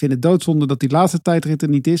 en ik vind het doodzonde dat die laatste tijdrit er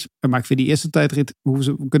niet is. Maar ik vind die eerste tijdrit,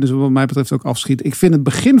 kunnen ze wat mij betreft ook afschieten. Ik vind het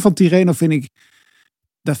begin van Tirreno, vind ik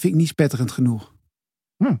niet spetterend genoeg.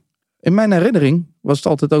 In mijn herinnering was het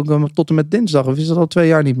altijd ook tot en met dinsdag, of is dat al 2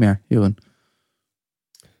 jaar niet meer, Jeroen?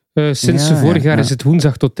 Sinds vorig jaar is het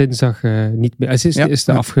woensdag tot dinsdag niet meer. Is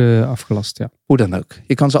afgelast, ja. Hoe dan ook.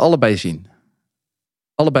 Je kan ze allebei zien.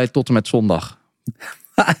 Allebei tot en met zondag.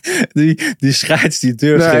 die scheids die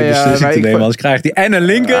durft geen beslissing te nemen. Anders krijgt hij en een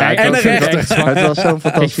linker en een rechter. Het was zo'n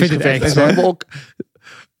fantastisch gevecht. Ze hebben ook...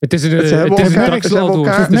 Het is een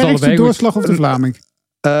Excel-doorslag. Nee, is de doorslag of de Vlaming?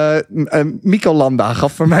 Mikel Landa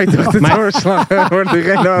gaf voor mij toch de doorslag voor de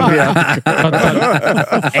Renault.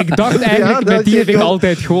 Ik dacht eigenlijk, met die heb ik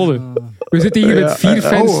altijd gewonnen. We zitten hier met 4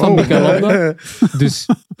 fans van Mikel Landa. Dus,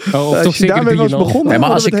 als je daarmee was begonnen,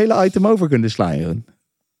 hadden we het hele item over kunnen slaan, Jeroen.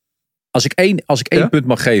 Als ik één punt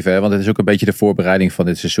mag geven, want het is ook een beetje de voorbereiding van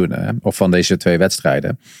dit seizoen, of van deze 2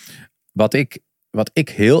 wedstrijden. Wat ik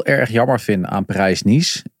heel erg jammer vind aan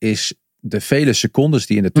Parijs-Nice is de vele secondes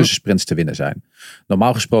die in de tussensprints te winnen zijn.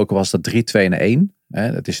 Normaal gesproken was dat 3, 2 en 1.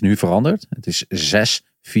 Het is nu veranderd. Het is 6,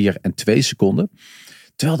 4 en 2 seconden.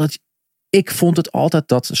 Terwijl Ik vond het altijd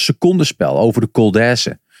dat secondenspel over de Col d'Huez.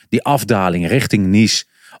 Die afdaling richting Nice.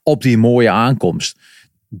 Op die mooie aankomst.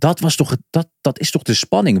 Dat is toch de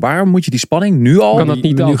spanning? Waarom moet je die spanning nu al? Kan dat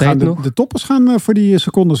niet nu altijd gaan nog? de toppers gaan voor die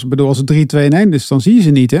secondes. Ik bedoel, als het 3, 2 en 1 is, dan zie je ze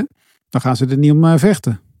niet, hè? Dan gaan ze er niet om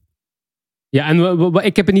vechten. Ja, en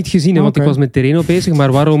ik heb het niet gezien, hè, want ik was met Tirreno bezig.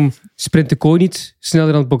 Maar waarom sprint de Kooi niet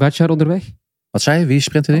sneller dan Pogacar onderweg? Wat zei je? Wie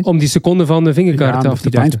sprint er niet? Om die seconde van de Vingegaard af te de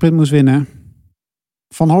pakken. eindsprint moest winnen, hè?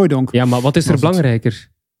 Van Hooijdonk. Ja, maar wat is er belangrijker?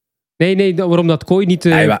 Nee, waarom dat Kooi niet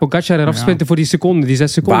Pogacar eraf sprinten voor die seconde, die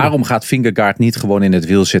 6 seconden? Waarom gaat Vingegaard niet gewoon in het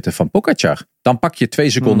wiel zitten van Pogacar? Dan pak je 2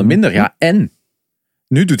 seconden minder. Ja, en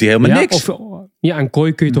nu doet hij helemaal niks. En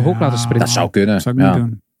Kooi kun je toch ook laten sprinten? Dat zou kunnen. Dat zou ik niet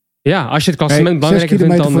doen. Ja, als je het klassement belangrijker 6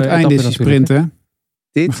 vindt dan... kilometer voor het einde is die sprint, hè?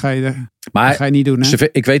 Dit? Dat ga je niet doen,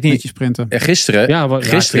 hè? Ik weet niet. Sprinten.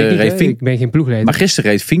 Gisteren ik ben geen ploegleider. Maar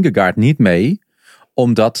gisteren reed Vingegaard niet mee,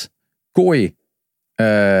 omdat Kooi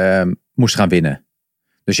moest gaan winnen.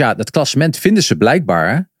 Dus ja, dat klassement vinden ze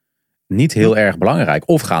blijkbaar niet heel erg belangrijk.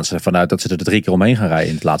 Of gaan ze ervan uit dat ze er 3 keer omheen gaan rijden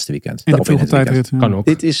in het laatste weekend. In de of in het tijdrit. Ja. Kan ook.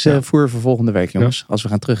 Dit is voor volgende week, jongens. Als we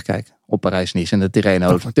gaan terugkijken op Parijs-Nice en de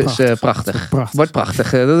Tirreno. Dus prachtig. Wordt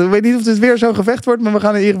prachtig. Ik weet niet of het weer zo'n gevecht wordt, maar we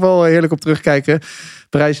gaan er in ieder geval heerlijk op terugkijken.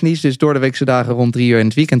 Parijs-Nice dus door de weekse dagen rond 3 uur en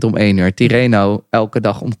het weekend om 1 uur. Tirreno elke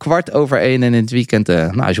dag om 1:15 en in het weekend,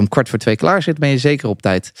 als je om 1:45 klaar zit, ben je zeker op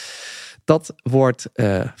tijd. Dat wordt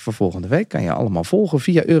voor volgende week. Kan je allemaal volgen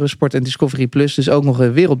via Eurosport en Discovery+. Dus ook nog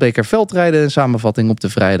een wereldbeker veldrijden. Een samenvatting op de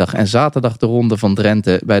vrijdag. En zaterdag de ronde van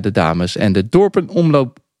Drenthe bij de dames. En de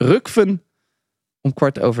dorpenomloop Rukven om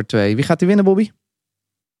 1:15. Wie gaat die winnen, Bobby?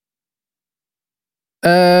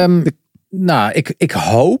 Ik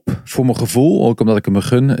hoop voor mijn gevoel, ook omdat ik hem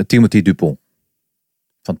gun, Timothy Dupont.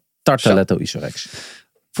 Van Tartaletto Isorex.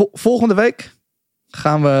 Volgende week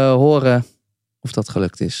gaan we horen of dat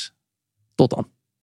gelukt is. Tot dan.